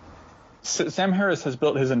like Sam Harris has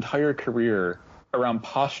built his entire career around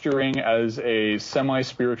posturing as a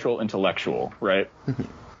semi-spiritual intellectual, right?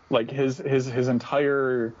 Like his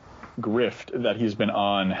entire grift that he's been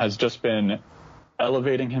on has just been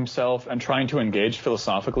elevating himself and trying to engage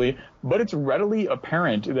philosophically, but it's readily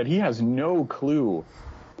apparent that he has no clue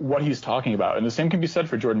what he's talking about. And the same can be said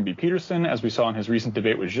for Jordan B. Peterson, as we saw in his recent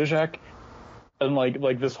debate with Zizek. And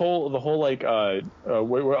like the whole like I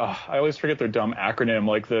always forget their dumb acronym,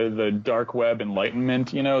 like the dark web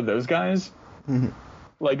enlightenment, you know, those guys. Mm-hmm.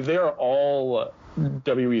 Like they are all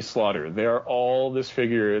W.E. Slaughter. They are all this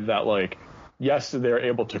figure that like, yes, they're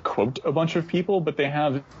able to quote a bunch of people, but they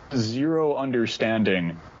have zero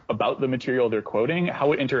understanding about the material they're quoting,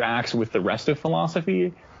 how it interacts with the rest of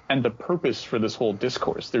philosophy, and the purpose for this whole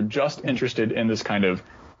discourse. They're just interested in this kind of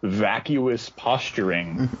vacuous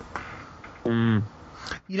posturing. You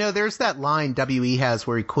know, there's that line W.E. has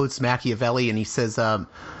where he quotes Machiavelli, and he says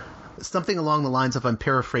something along the lines of, I'm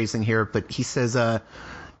paraphrasing here, but he says,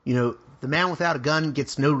 you know, the man without a gun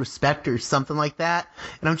gets no respect, or something like that.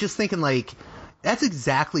 And I'm just thinking, like, that's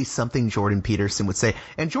exactly something Jordan Peterson would say.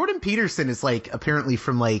 And Jordan Peterson is, like, apparently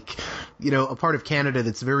from, like, you know, a part of Canada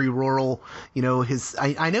that's very rural. You know,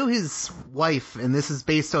 I know his wife, and this is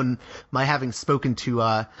based on my having spoken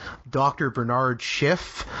to Dr. Bernard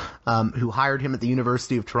Schiff, who hired him at the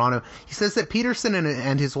University of Toronto. He says that Peterson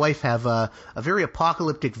and his wife have a very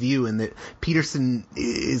apocalyptic view, and that Peterson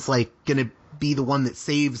is, like, going to be the one that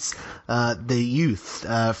saves the youth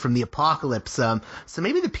from the apocalypse. So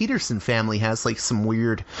maybe the Peterson family has, like, some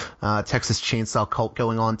weird Texas Chainsaw cult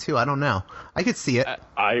going on too. I don't know. I could see it.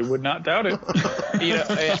 I would not doubt it. You know,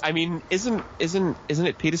 I mean, isn't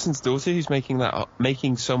it Peterson's daughter who's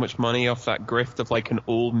making so much money off that grift of, like, an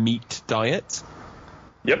all meat diet?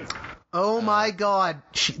 Yep. Oh my God!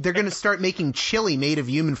 They're going to start making chili made of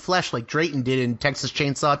human flesh, like Drayton did in Texas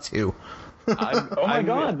Chainsaw 2. Oh my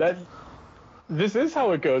God! This is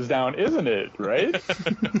how it goes down, isn't it? Right?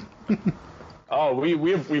 Oh,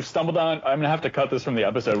 we've stumbled on. I'm gonna have to cut this from the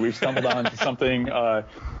episode. We've stumbled on to something. Cut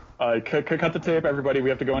the tape, everybody. We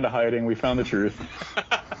have to go into hiding. We found the truth.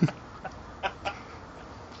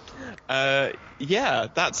 Yeah,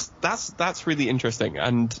 that's really interesting,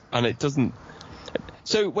 and it doesn't.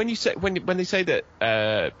 So when they say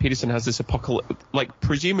that Peterson has this apocalypse, like,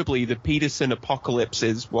 presumably the Peterson apocalypse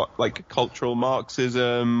is what, like, cultural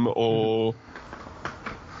Marxism, or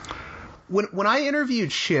when I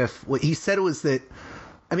interviewed Schiff, what he said was that,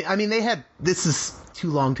 I mean they had, this is too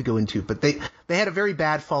long to go into, but they had a very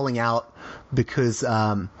bad falling out because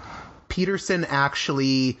Peterson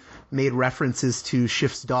actually made references to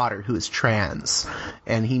Schiff's daughter, who is trans,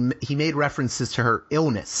 and he made references to her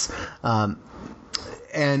illness.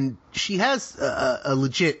 And she has a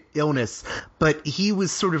legit illness, but he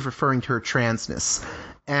was sort of referring to her transness.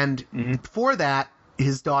 And before that,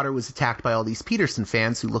 his daughter was attacked by all these Peterson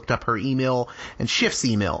fans who looked up her email and Schiff's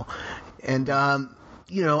email. And,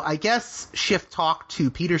 you know, I guess Schiff talked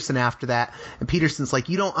to Peterson after that, and Peterson's like,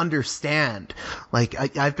 you don't understand. Like,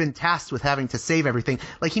 I've been tasked with having to save everything.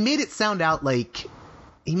 Like, he made it sound out like,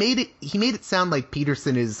 he made it sound like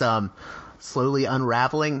Peterson is, slowly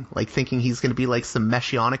unraveling, like thinking he's going to be like some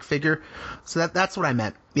messianic figure. So that's what I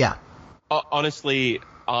meant. Yeah. Honestly,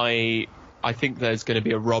 I think there's going to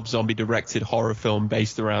be a Rob Zombie directed horror film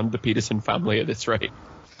based around the Peterson family at this rate.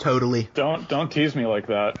 Totally. Don't tease me like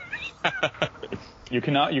that. You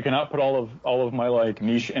cannot put all of my, like,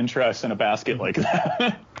 niche interests in a basket like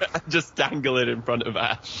that. Just dangle it in front of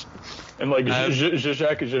Ash. And, like,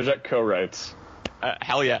 Zizek co-writes.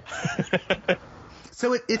 Hell yeah.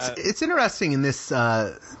 So it's interesting in this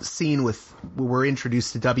scene where we're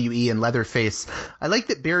introduced to W.E. and Leatherface. I like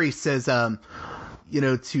that Barry says, you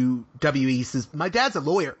know, to W.E., he says, my dad's a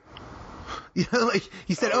lawyer. You know, like,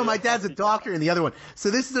 he said, oh, my dad's a doctor in the other one. So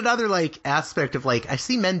this is another, like, aspect of, like, I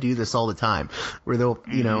see men do this all the time, where they'll,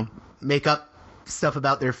 you know, make up stuff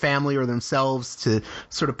about their family or themselves to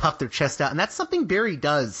sort of puff their chest out. And that's something Barry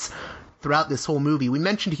does throughout this whole movie. We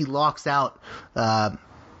mentioned he locks out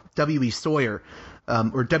W.E. Sawyer.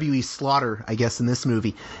 Or W.E. Slaughter, I guess, in this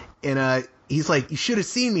movie. And he's like, you should have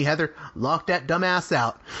seen me, Heather. Lock that dumbass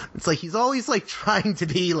out. It's like he's always, like, trying to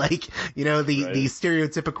be, like, you know, the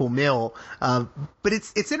stereotypical male. But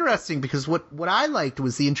it's interesting because what I liked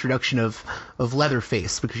was the introduction of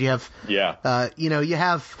Leatherface, because you have, you know, you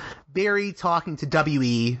have Barry talking to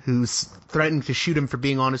W.E., who's threatening to shoot him for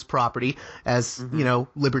being on his property, as, you know,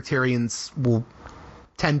 libertarians will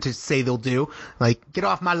tend to say they'll do. Like, get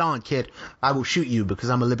off my lawn, kid. I will shoot you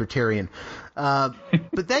because I'm a libertarian. But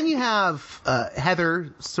then you have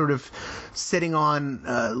Heather sort of sitting on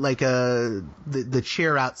like the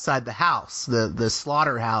chair outside the house, the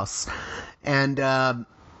slaughterhouse, and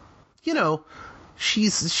you know,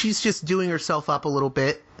 she's just doing herself up a little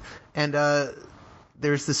bit, and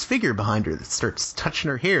there's this figure behind her that starts touching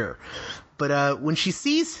her hair. But when she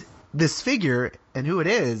sees this figure and who it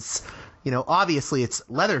is, you know, obviously it's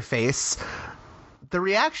Leatherface. The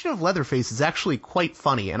reaction of Leatherface is actually quite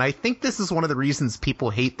funny, and I think this is one of the reasons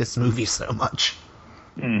people hate this movie so much.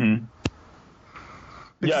 Mm-hmm.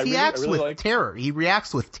 Because he acts with terror. He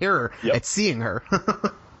reacts with terror at seeing her.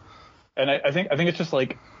 And I think it's just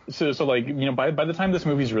like, so like, you know, by the time this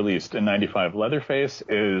movie's released in '95, Leatherface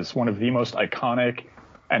is one of the most iconic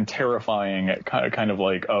and terrifying kind of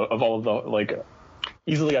like of all of the, like,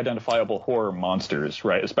 easily identifiable horror monsters,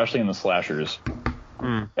 right? Especially in the slashers.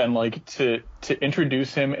 And like to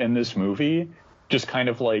introduce him in this movie, just kind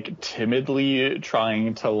of like timidly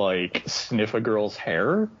trying to like sniff a girl's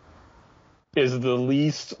hair, is the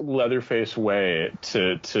least Leatherface way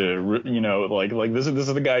to like this is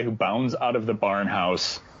the guy who bounds out of the barn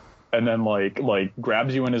house and then like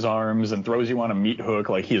grabs you in his arms and throws you on a meat hook.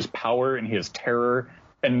 Like, he has power and he has terror,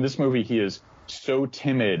 and in this movie he is so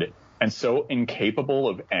timid and so incapable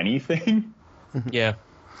of anything. Yeah.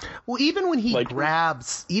 Well, even when he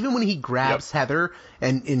grabs Heather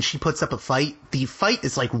and she puts up a fight, the fight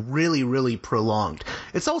is like really, really prolonged.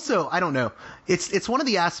 It's also, I don't know, it's one of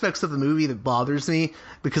the aspects of the movie that bothers me,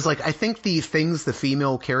 because like I think the things the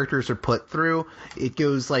female characters are put through, it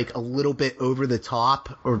goes like a little bit over the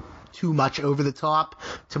top, or too much over the top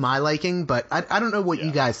to my liking. But I don't know what you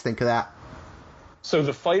guys think of that. So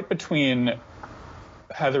the fight between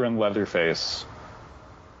Heather and Leatherface,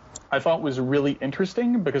 I thought was really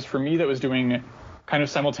interesting, because for me that was doing kind of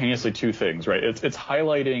simultaneously two things, right? It's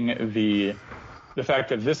highlighting the fact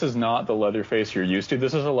that this is not the Leatherface you're used to.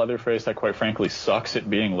 This is a Leatherface that, quite frankly, sucks at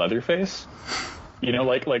being Leatherface. You know,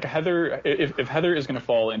 like Heather, if Heather is going to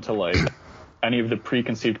fall into like any of the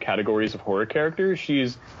preconceived categories of horror characters,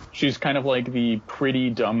 she's kind of like the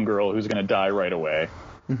pretty dumb girl who's going to die right away.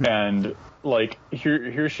 And like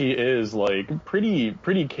here she is, like pretty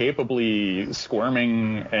capably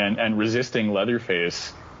squirming and resisting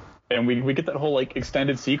Leatherface, and we get that whole like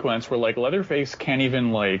extended sequence where like Leatherface can't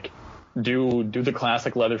even like do the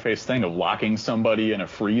classic Leatherface thing of locking somebody in a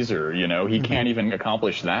freezer. You know, he can't even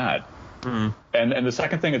accomplish that. And the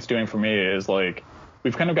second thing it's doing for me is like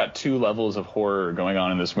we've kind of got two levels of horror going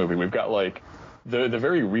on in this movie. We've got like the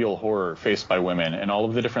very real horror faced by women and all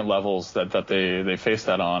of the different levels that they face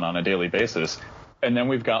that on a daily basis. And then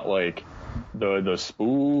we've got like the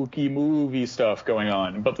spooky movie stuff going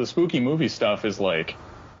on. But the spooky movie stuff is like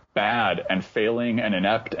bad and failing and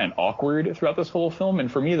inept and awkward throughout this whole film.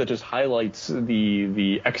 And for me, that just highlights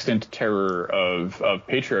the extant terror of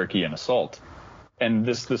patriarchy and assault. And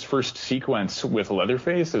this first sequence with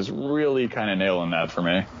Leatherface is really kind of nailing that for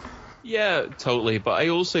me. Yeah, totally. But I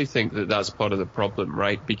also think that that's part of the problem,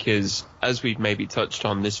 right? Because as we've maybe touched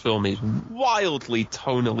on, this film is wildly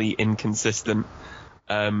tonally inconsistent.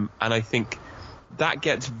 And I think that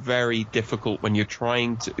gets very difficult when you're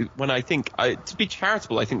trying to, to be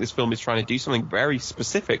charitable, I think this film is trying to do something very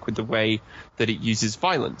specific with the way that it uses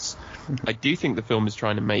violence. I do think the film is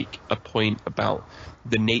trying to make a point about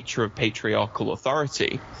the nature of patriarchal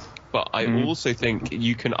authority. But I also think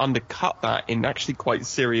you can undercut that in actually quite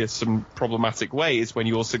serious and problematic ways when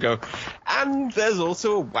you also go, and there's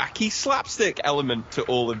also a wacky slapstick element to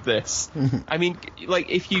all of this. I mean, like,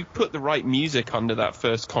 if you put the right music under that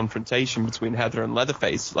first confrontation between Heather and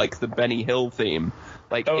Leatherface, like the Benny Hill theme,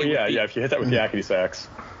 like, if you hit that with the yakety sax.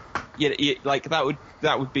 Yeah, like that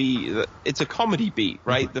would be, it's a comedy beat,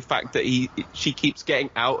 right? The fact that she keeps getting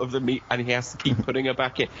out of the meat and he has to keep putting her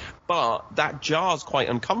back in. But that jars quite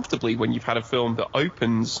uncomfortably when you've had a film that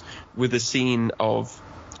opens with a scene of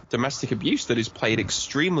domestic abuse that is played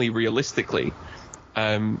extremely realistically.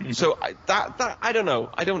 So I don't know.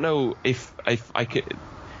 I don't know if I could.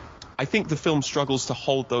 I think the film struggles to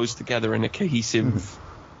hold those together in a cohesive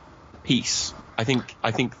piece. I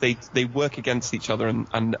think they work against each other,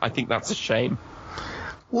 and I think that's a shame.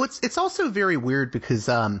 Well, it's also very weird because,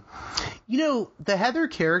 the Heather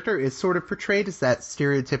character is sort of portrayed as that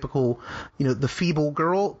stereotypical, the feeble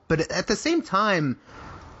girl, but at the same time,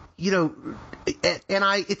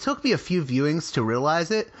 it took me a few viewings to realize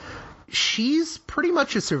it, she's pretty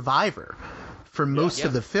much a survivor for most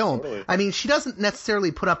of the film. Totally. I mean, she doesn't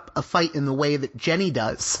necessarily put up a fight in the way that Jenny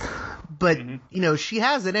does, but, she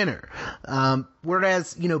has it in her.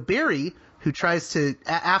 Whereas, Barry, who tries to,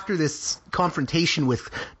 after this confrontation with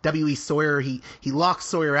W.E. Sawyer, he locks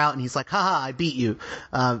Sawyer out and he's like, haha, I beat you.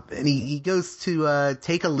 And he goes to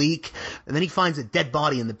take a leak, and then he finds a dead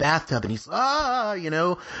body in the bathtub, and he's,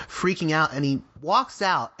 freaking out, and he walks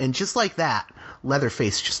out, and just like that,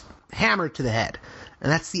 Leatherface just hammered to the head.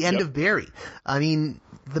 And that's the end of Barry. I mean,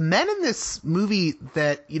 the men in this movie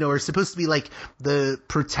that, are supposed to be like the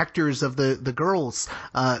protectors of the girls,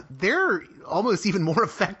 they're almost even more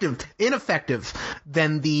ineffective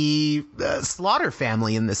than the Slaughter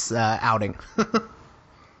family in this outing.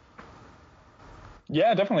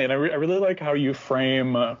 Yeah, definitely. And I really like how you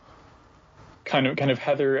frame kind of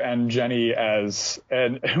Heather and Jenny as,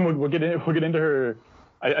 and we'll get into her.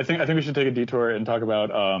 I think we should take a detour and talk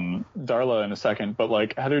about Darla in a second, but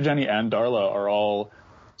like Heather, Jenny, and Darla are all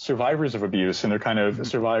survivors of abuse, and they're kind of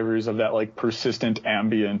survivors of that like persistent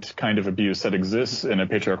ambient kind of abuse that exists in a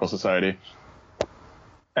patriarchal society.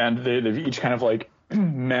 and they've each kind of like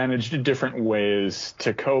managed different ways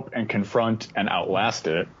to cope and confront and outlast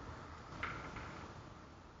it,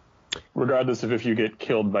 regardless of if you get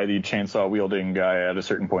killed by the chainsaw wielding guy at a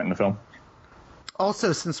certain point in the film.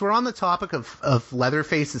 Also, since we're on the topic of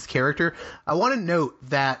Leatherface's character, I want to note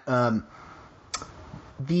that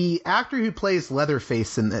the actor who plays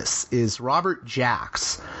Leatherface in this is Robert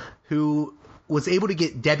Jacks, who was able to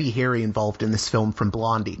get Debbie Harry involved in this film from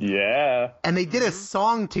Blondie. Yeah. And they did a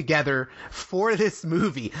song together for this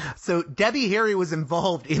movie. So Debbie Harry was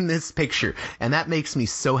involved in this picture, and that makes me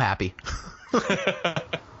so happy.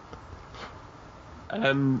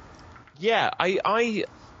 Yeah,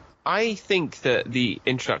 I think that the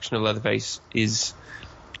introduction of Leatherface is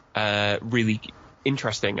really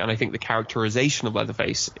interesting, and I think the characterization of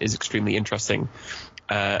Leatherface is extremely interesting,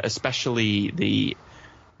 especially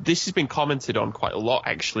this has been commented on quite a lot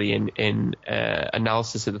actually in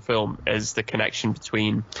analysis of the film, as the connection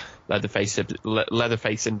between Leatherface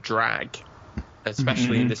and drag,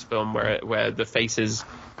 especially in this film where the faces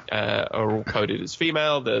are all coded as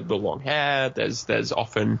female, the long hair, there's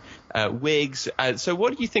often wigs. So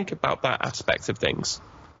what do you think about that aspect of things?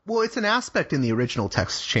 Well, it's an aspect in the original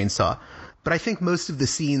Texas Chainsaw, but I think most of the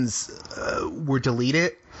scenes were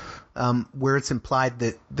deleted, where it's implied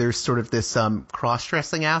that there's sort of this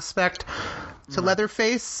cross-dressing aspect to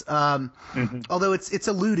Leatherface, although it's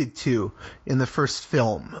alluded to in the first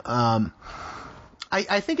film.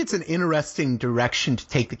 I think it's an interesting direction to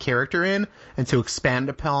take the character in and to expand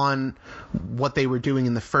upon what they were doing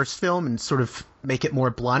in the first film and sort of make it more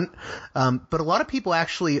blunt. But a lot of people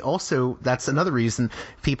actually also, that's another reason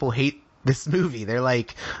people hate this movie. They're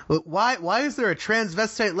like, why is there a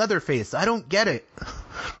transvestite Leatherface? I don't get it.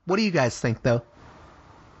 What do you guys think, though?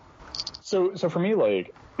 So for me,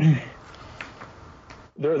 like,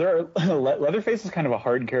 Leatherface is kind of a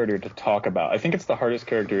hard character to talk about. I think it's the hardest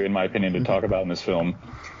character, in my opinion, to talk about in this film,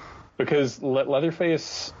 because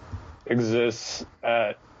Leatherface exists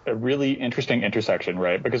at a really interesting intersection,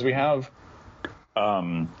 right? Because we have,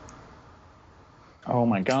 oh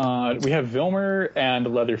my God, we have Vilmer and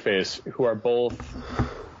Leatherface, who are both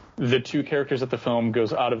the two characters that the film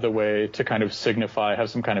goes out of the way to kind of signify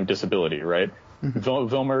have some kind of disability, right?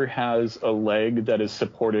 Vilmer has a leg that is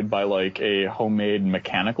supported by like a homemade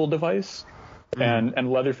mechanical device,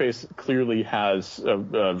 and Leatherface clearly has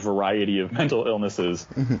a variety of mental illnesses.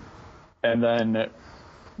 And then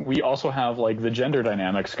we also have like the gender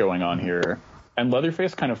dynamics going on here, and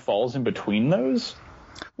Leatherface kind of falls in between those.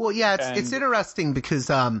 Well, yeah, it's interesting because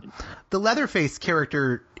the Leatherface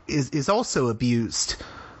character is also abused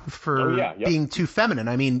for being too feminine.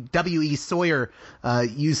 I mean, W.E. Sawyer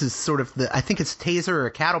uses sort of I think it's taser or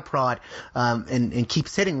a cattle prod, and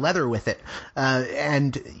keeps hitting Leather with it.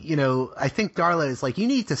 And, you know, I think Darla is like, you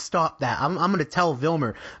need to stop that. I'm going to tell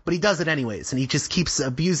Vilmer, but he does it anyways, and he just keeps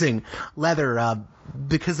abusing Leather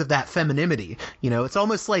because of that femininity. You know, it's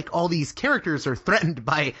almost like all these characters are threatened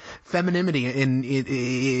by femininity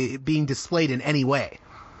in being displayed in any way.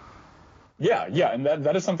 Yeah, and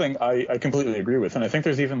that is something I completely agree with. And I think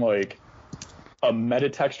there's even like a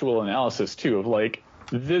metatextual analysis too of like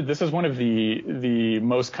this is one of the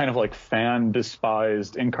most kind of like fan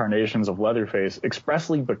despised incarnations of Leatherface,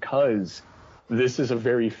 expressly because this is a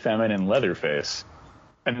very feminine Leatherface,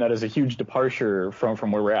 and that is a huge departure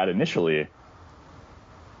from where we're at initially.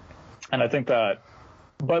 And I think that,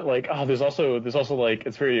 but like there's also like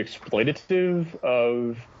it's very exploitative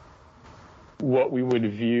of what we would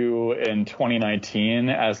view in 2019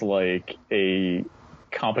 as like a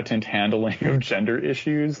competent handling of gender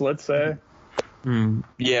issues, let's say.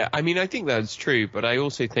 Yeah, I mean, I think that's true, but I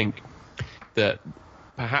also think that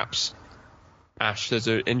perhaps, Ash, there's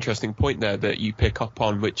an interesting point there that you pick up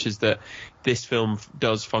on, which is that this film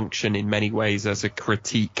does function in many ways as a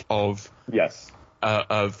critique of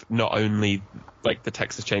not only like the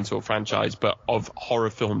Texas Chainsaw franchise, but of horror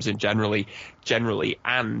films in generally,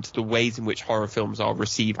 and the ways in which horror films are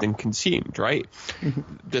received and consumed, right?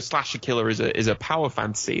 The slasher killer is a power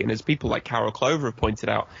fantasy, and as people like Carol Clover have pointed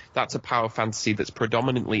out, that's a power fantasy that's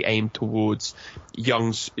predominantly aimed towards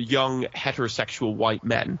young heterosexual white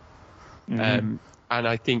men. And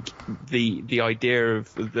I think the idea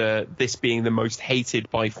of this being the most hated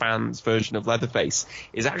by fans version of Leatherface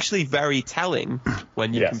is actually very telling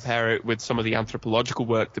when you compare it with some of the anthropological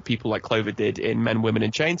work that people like Clover did in Men, Women,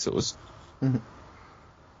 and Chainsaws.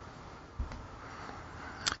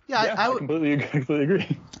 Yeah, I completely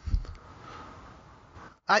agree.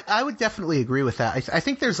 I would definitely agree with that. I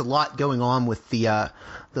think there's a lot going on with the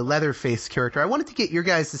Leatherface character. I wanted to get your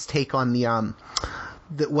guys' take on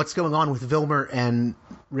what's going on with Vilmer and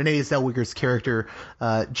Renee Zellweger's character,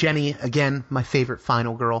 Jenny, again, my favorite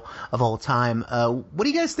final girl of all time. What do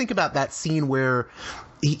you guys think about that scene where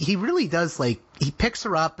he really does, like, he picks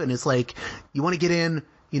her up and is like, you want to get in,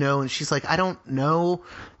 and she's like, I don't know.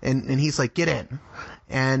 And he's like, get in.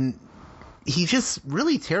 And he just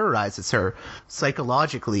really terrorizes her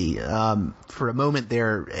psychologically, for a moment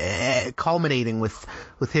there, culminating with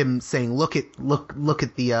him saying, look at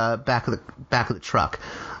the back of the truck,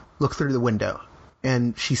 look through the window.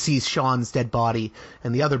 And she sees Sean's dead body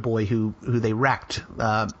and the other boy who they wrecked,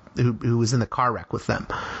 who was in the car wreck with them.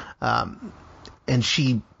 And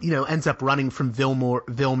she, ends up running from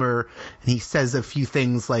Vilmer, and he says a few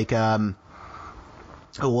things like, what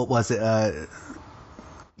was it?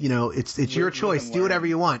 It's your choice. Do whatever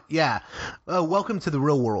you want. Yeah. Welcome to the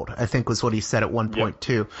real world, I think was what he said at one point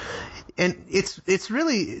too. And it's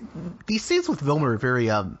really, these scenes with Vilmer are very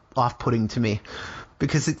off-putting to me,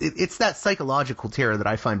 because it's that psychological terror that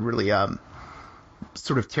I find really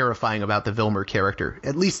sort of terrifying about the Vilmer character,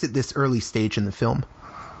 at least at this early stage in the film.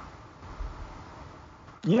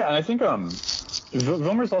 Yeah, and I think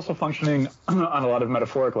Vilmer's also functioning on a lot of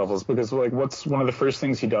metaphoric levels, because like what's one of the first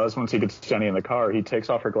things he does once he gets Jenny in the car, he takes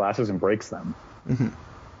off her glasses and breaks them. Mm-hmm.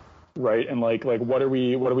 Right? And like what are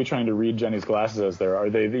we trying to read Jenny's glasses as there?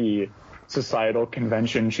 Are they the societal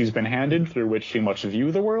convention she's been handed through which she must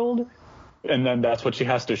view the world? And then that's what she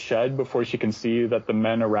has to shed before she can see that the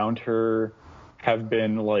men around her have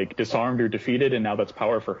been like disarmed or defeated, and now that's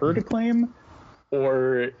power for her to claim?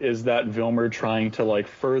 Or is that Vilmer trying to like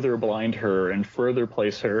further blind her and further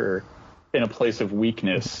place her in a place of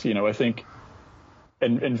weakness? I think,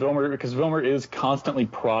 and Vilmer, because Vilmer is constantly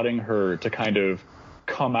prodding her to kind of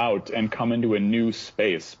come out and come into a new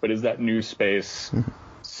space. But is that new space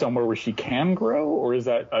somewhere where she can grow, or is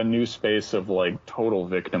that a new space of like total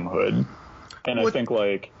victimhood? And I think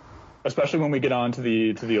like, especially when we get on to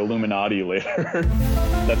the Illuminati later,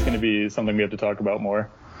 that's going to be something we have to talk about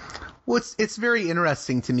more. Well, it's very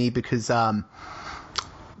interesting to me because the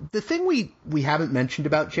thing we haven't mentioned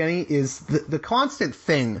about Jenny is the constant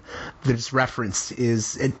thing that is referenced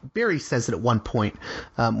is, and Barry says it at one point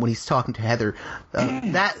when he's talking to Heather,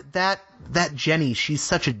 that Jenny, she's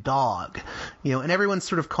such a dog, and everyone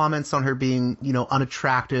sort of comments on her being,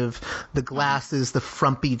 unattractive, the glasses, the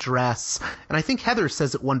frumpy dress. And I think Heather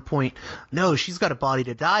says at one point, no, she's got a body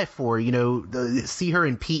to die for, see her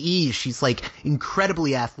in PE. She's like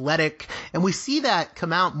incredibly athletic. And we see that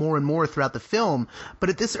come out more and more throughout the film. But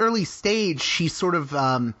at this early stage, she sort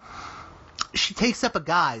of, she takes up a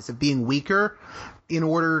guise of being weaker in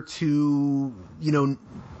order to,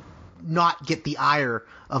 not get the ire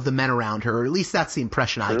of the men around her, or at least that's the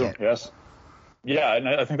impression I get. Yes. Yeah, and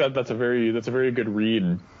I think that's a very good read.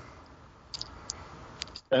 And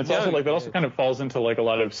it's also like that also kind of falls into like a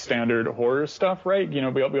lot of standard horror stuff, right?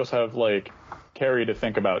 We also have like Carrie to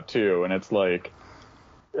think about too, and it's like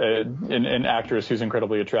an actress who's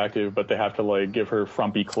incredibly attractive, but they have to like give her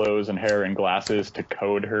frumpy clothes and hair and glasses to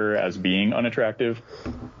code her as being unattractive.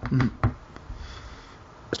 Mm-hmm.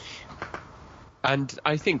 And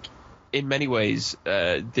I think, in many ways,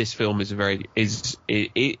 this film is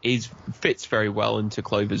fits very well into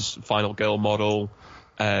Clover's final girl model,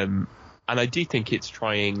 and I do think it's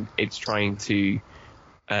trying to.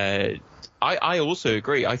 I also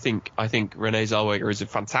agree. I think Renee Zellweger is a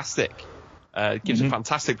fantastic, gives a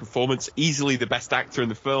fantastic performance, easily the best actor in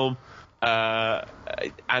the film,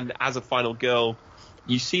 and as a final girl,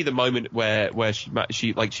 you see the moment where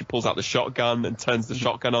she pulls out the shotgun and turns the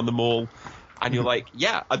shotgun on them all. And you're like,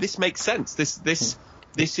 yeah, this makes sense. This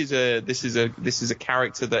is a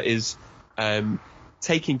character that is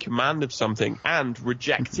taking command of something and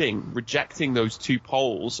rejecting those two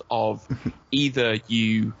poles of either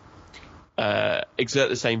you exert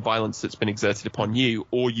the same violence that's been exerted upon you,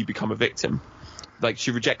 or you become a victim. Like,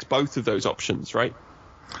 she rejects both of those options, right?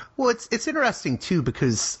 Well, it's interesting too,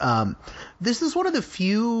 because this is one of the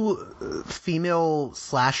few female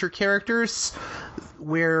slasher characters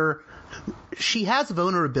where she has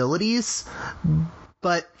vulnerabilities,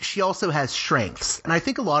 but she also has strengths. And I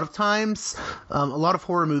think a lot of times, a lot of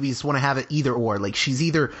horror movies want to have it either or. Like, she's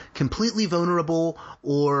either completely vulnerable,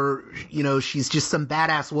 or, she's just some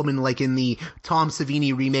badass woman, like in the Tom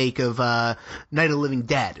Savini remake of Night of the Living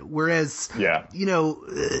Dead. Whereas,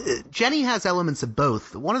 Jenny has elements of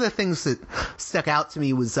both. One of the things that stuck out to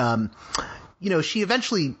me was, she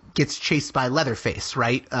eventually gets chased by Leatherface,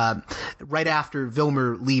 right? Right after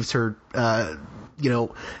Vilmer leaves her,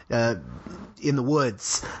 in the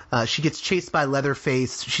woods. She gets chased by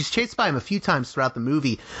Leatherface. She's chased by him a few times throughout the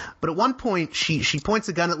movie. But at one point, she points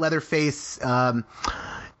a gun at Leatherface,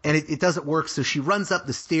 and it doesn't work. So she runs up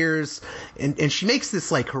the stairs and she makes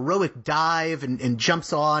this like heroic dive and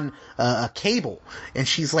jumps on a cable, and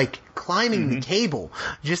she's like climbing the cable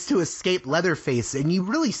just to escape Leatherface. And you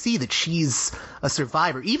really see that she's a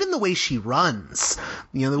survivor. Even the way she runs,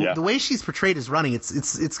 the way she's portrayed as running,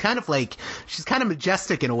 it's kind of like she's kind of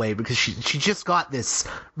majestic in a way, because she just got this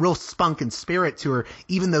real spunk and spirit to her,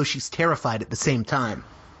 even though she's terrified at the same time.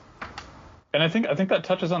 And I think that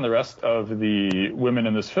touches on the rest of the women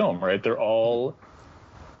in this film, right? They all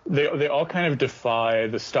kind of defy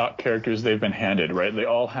the stock characters they've been handed, right? They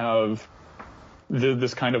all have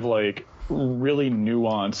this kind of like really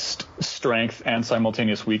nuanced strength and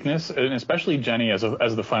simultaneous weakness, and especially Jenny as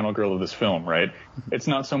the final girl of this film, right? It's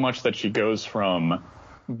not so much that she goes from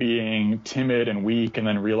being timid and weak and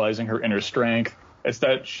then realizing her inner strength. It's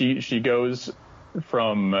that she goes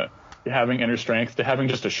from having inner strength to having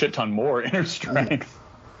just a shit ton more inner strength.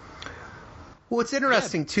 Well, it's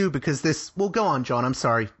interesting too, because this. Well, go on, John. I'm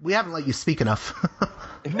sorry, we haven't let you speak enough.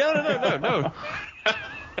 No.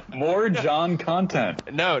 More John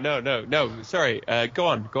content. No. Sorry. Go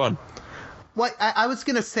on. Well, I was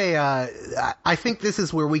going to say, I think this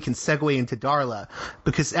is where we can segue into Darla,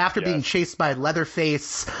 because after being chased by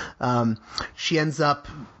Leatherface, she ends up,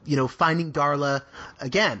 finding Darla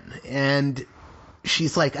again, and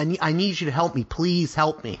she's like, I need you to help me. Please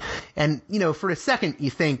help me. And, for a second you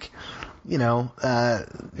think,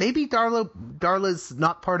 maybe Darla's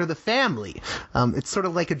not part of the family. It's sort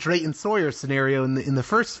of like a Drayton Sawyer scenario in the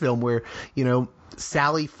first film where,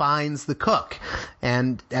 Sally finds the cook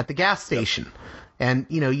and at the gas station, and,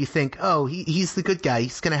 you think, oh, he's the good guy.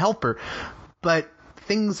 He's going to help her. But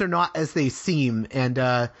things are not as they seem. And,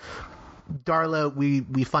 Darla,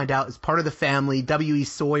 we find out, is part of the family. W.E.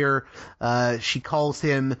 Sawyer, she calls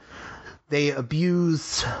him. They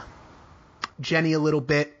abuse Jenny a little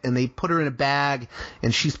bit, and they put her in a bag,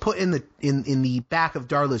 and she's put in the back of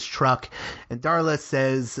Darla's truck. And Darla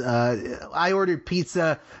says, I ordered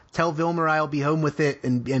pizza. Tell Vilmer I'll be home with it,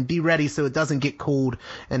 and be ready so it doesn't get cold.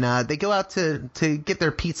 And they go out to get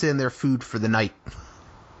their pizza and their food for the night.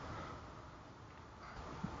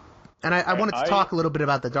 And I wanted to talk a little bit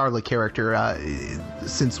about the Darla character,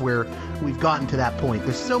 since we've gotten to that point.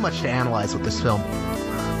 There's so much to analyze with this film.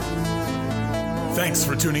 Thanks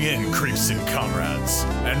for tuning in, creeps and comrades.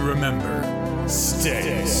 And remember,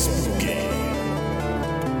 stay spooky.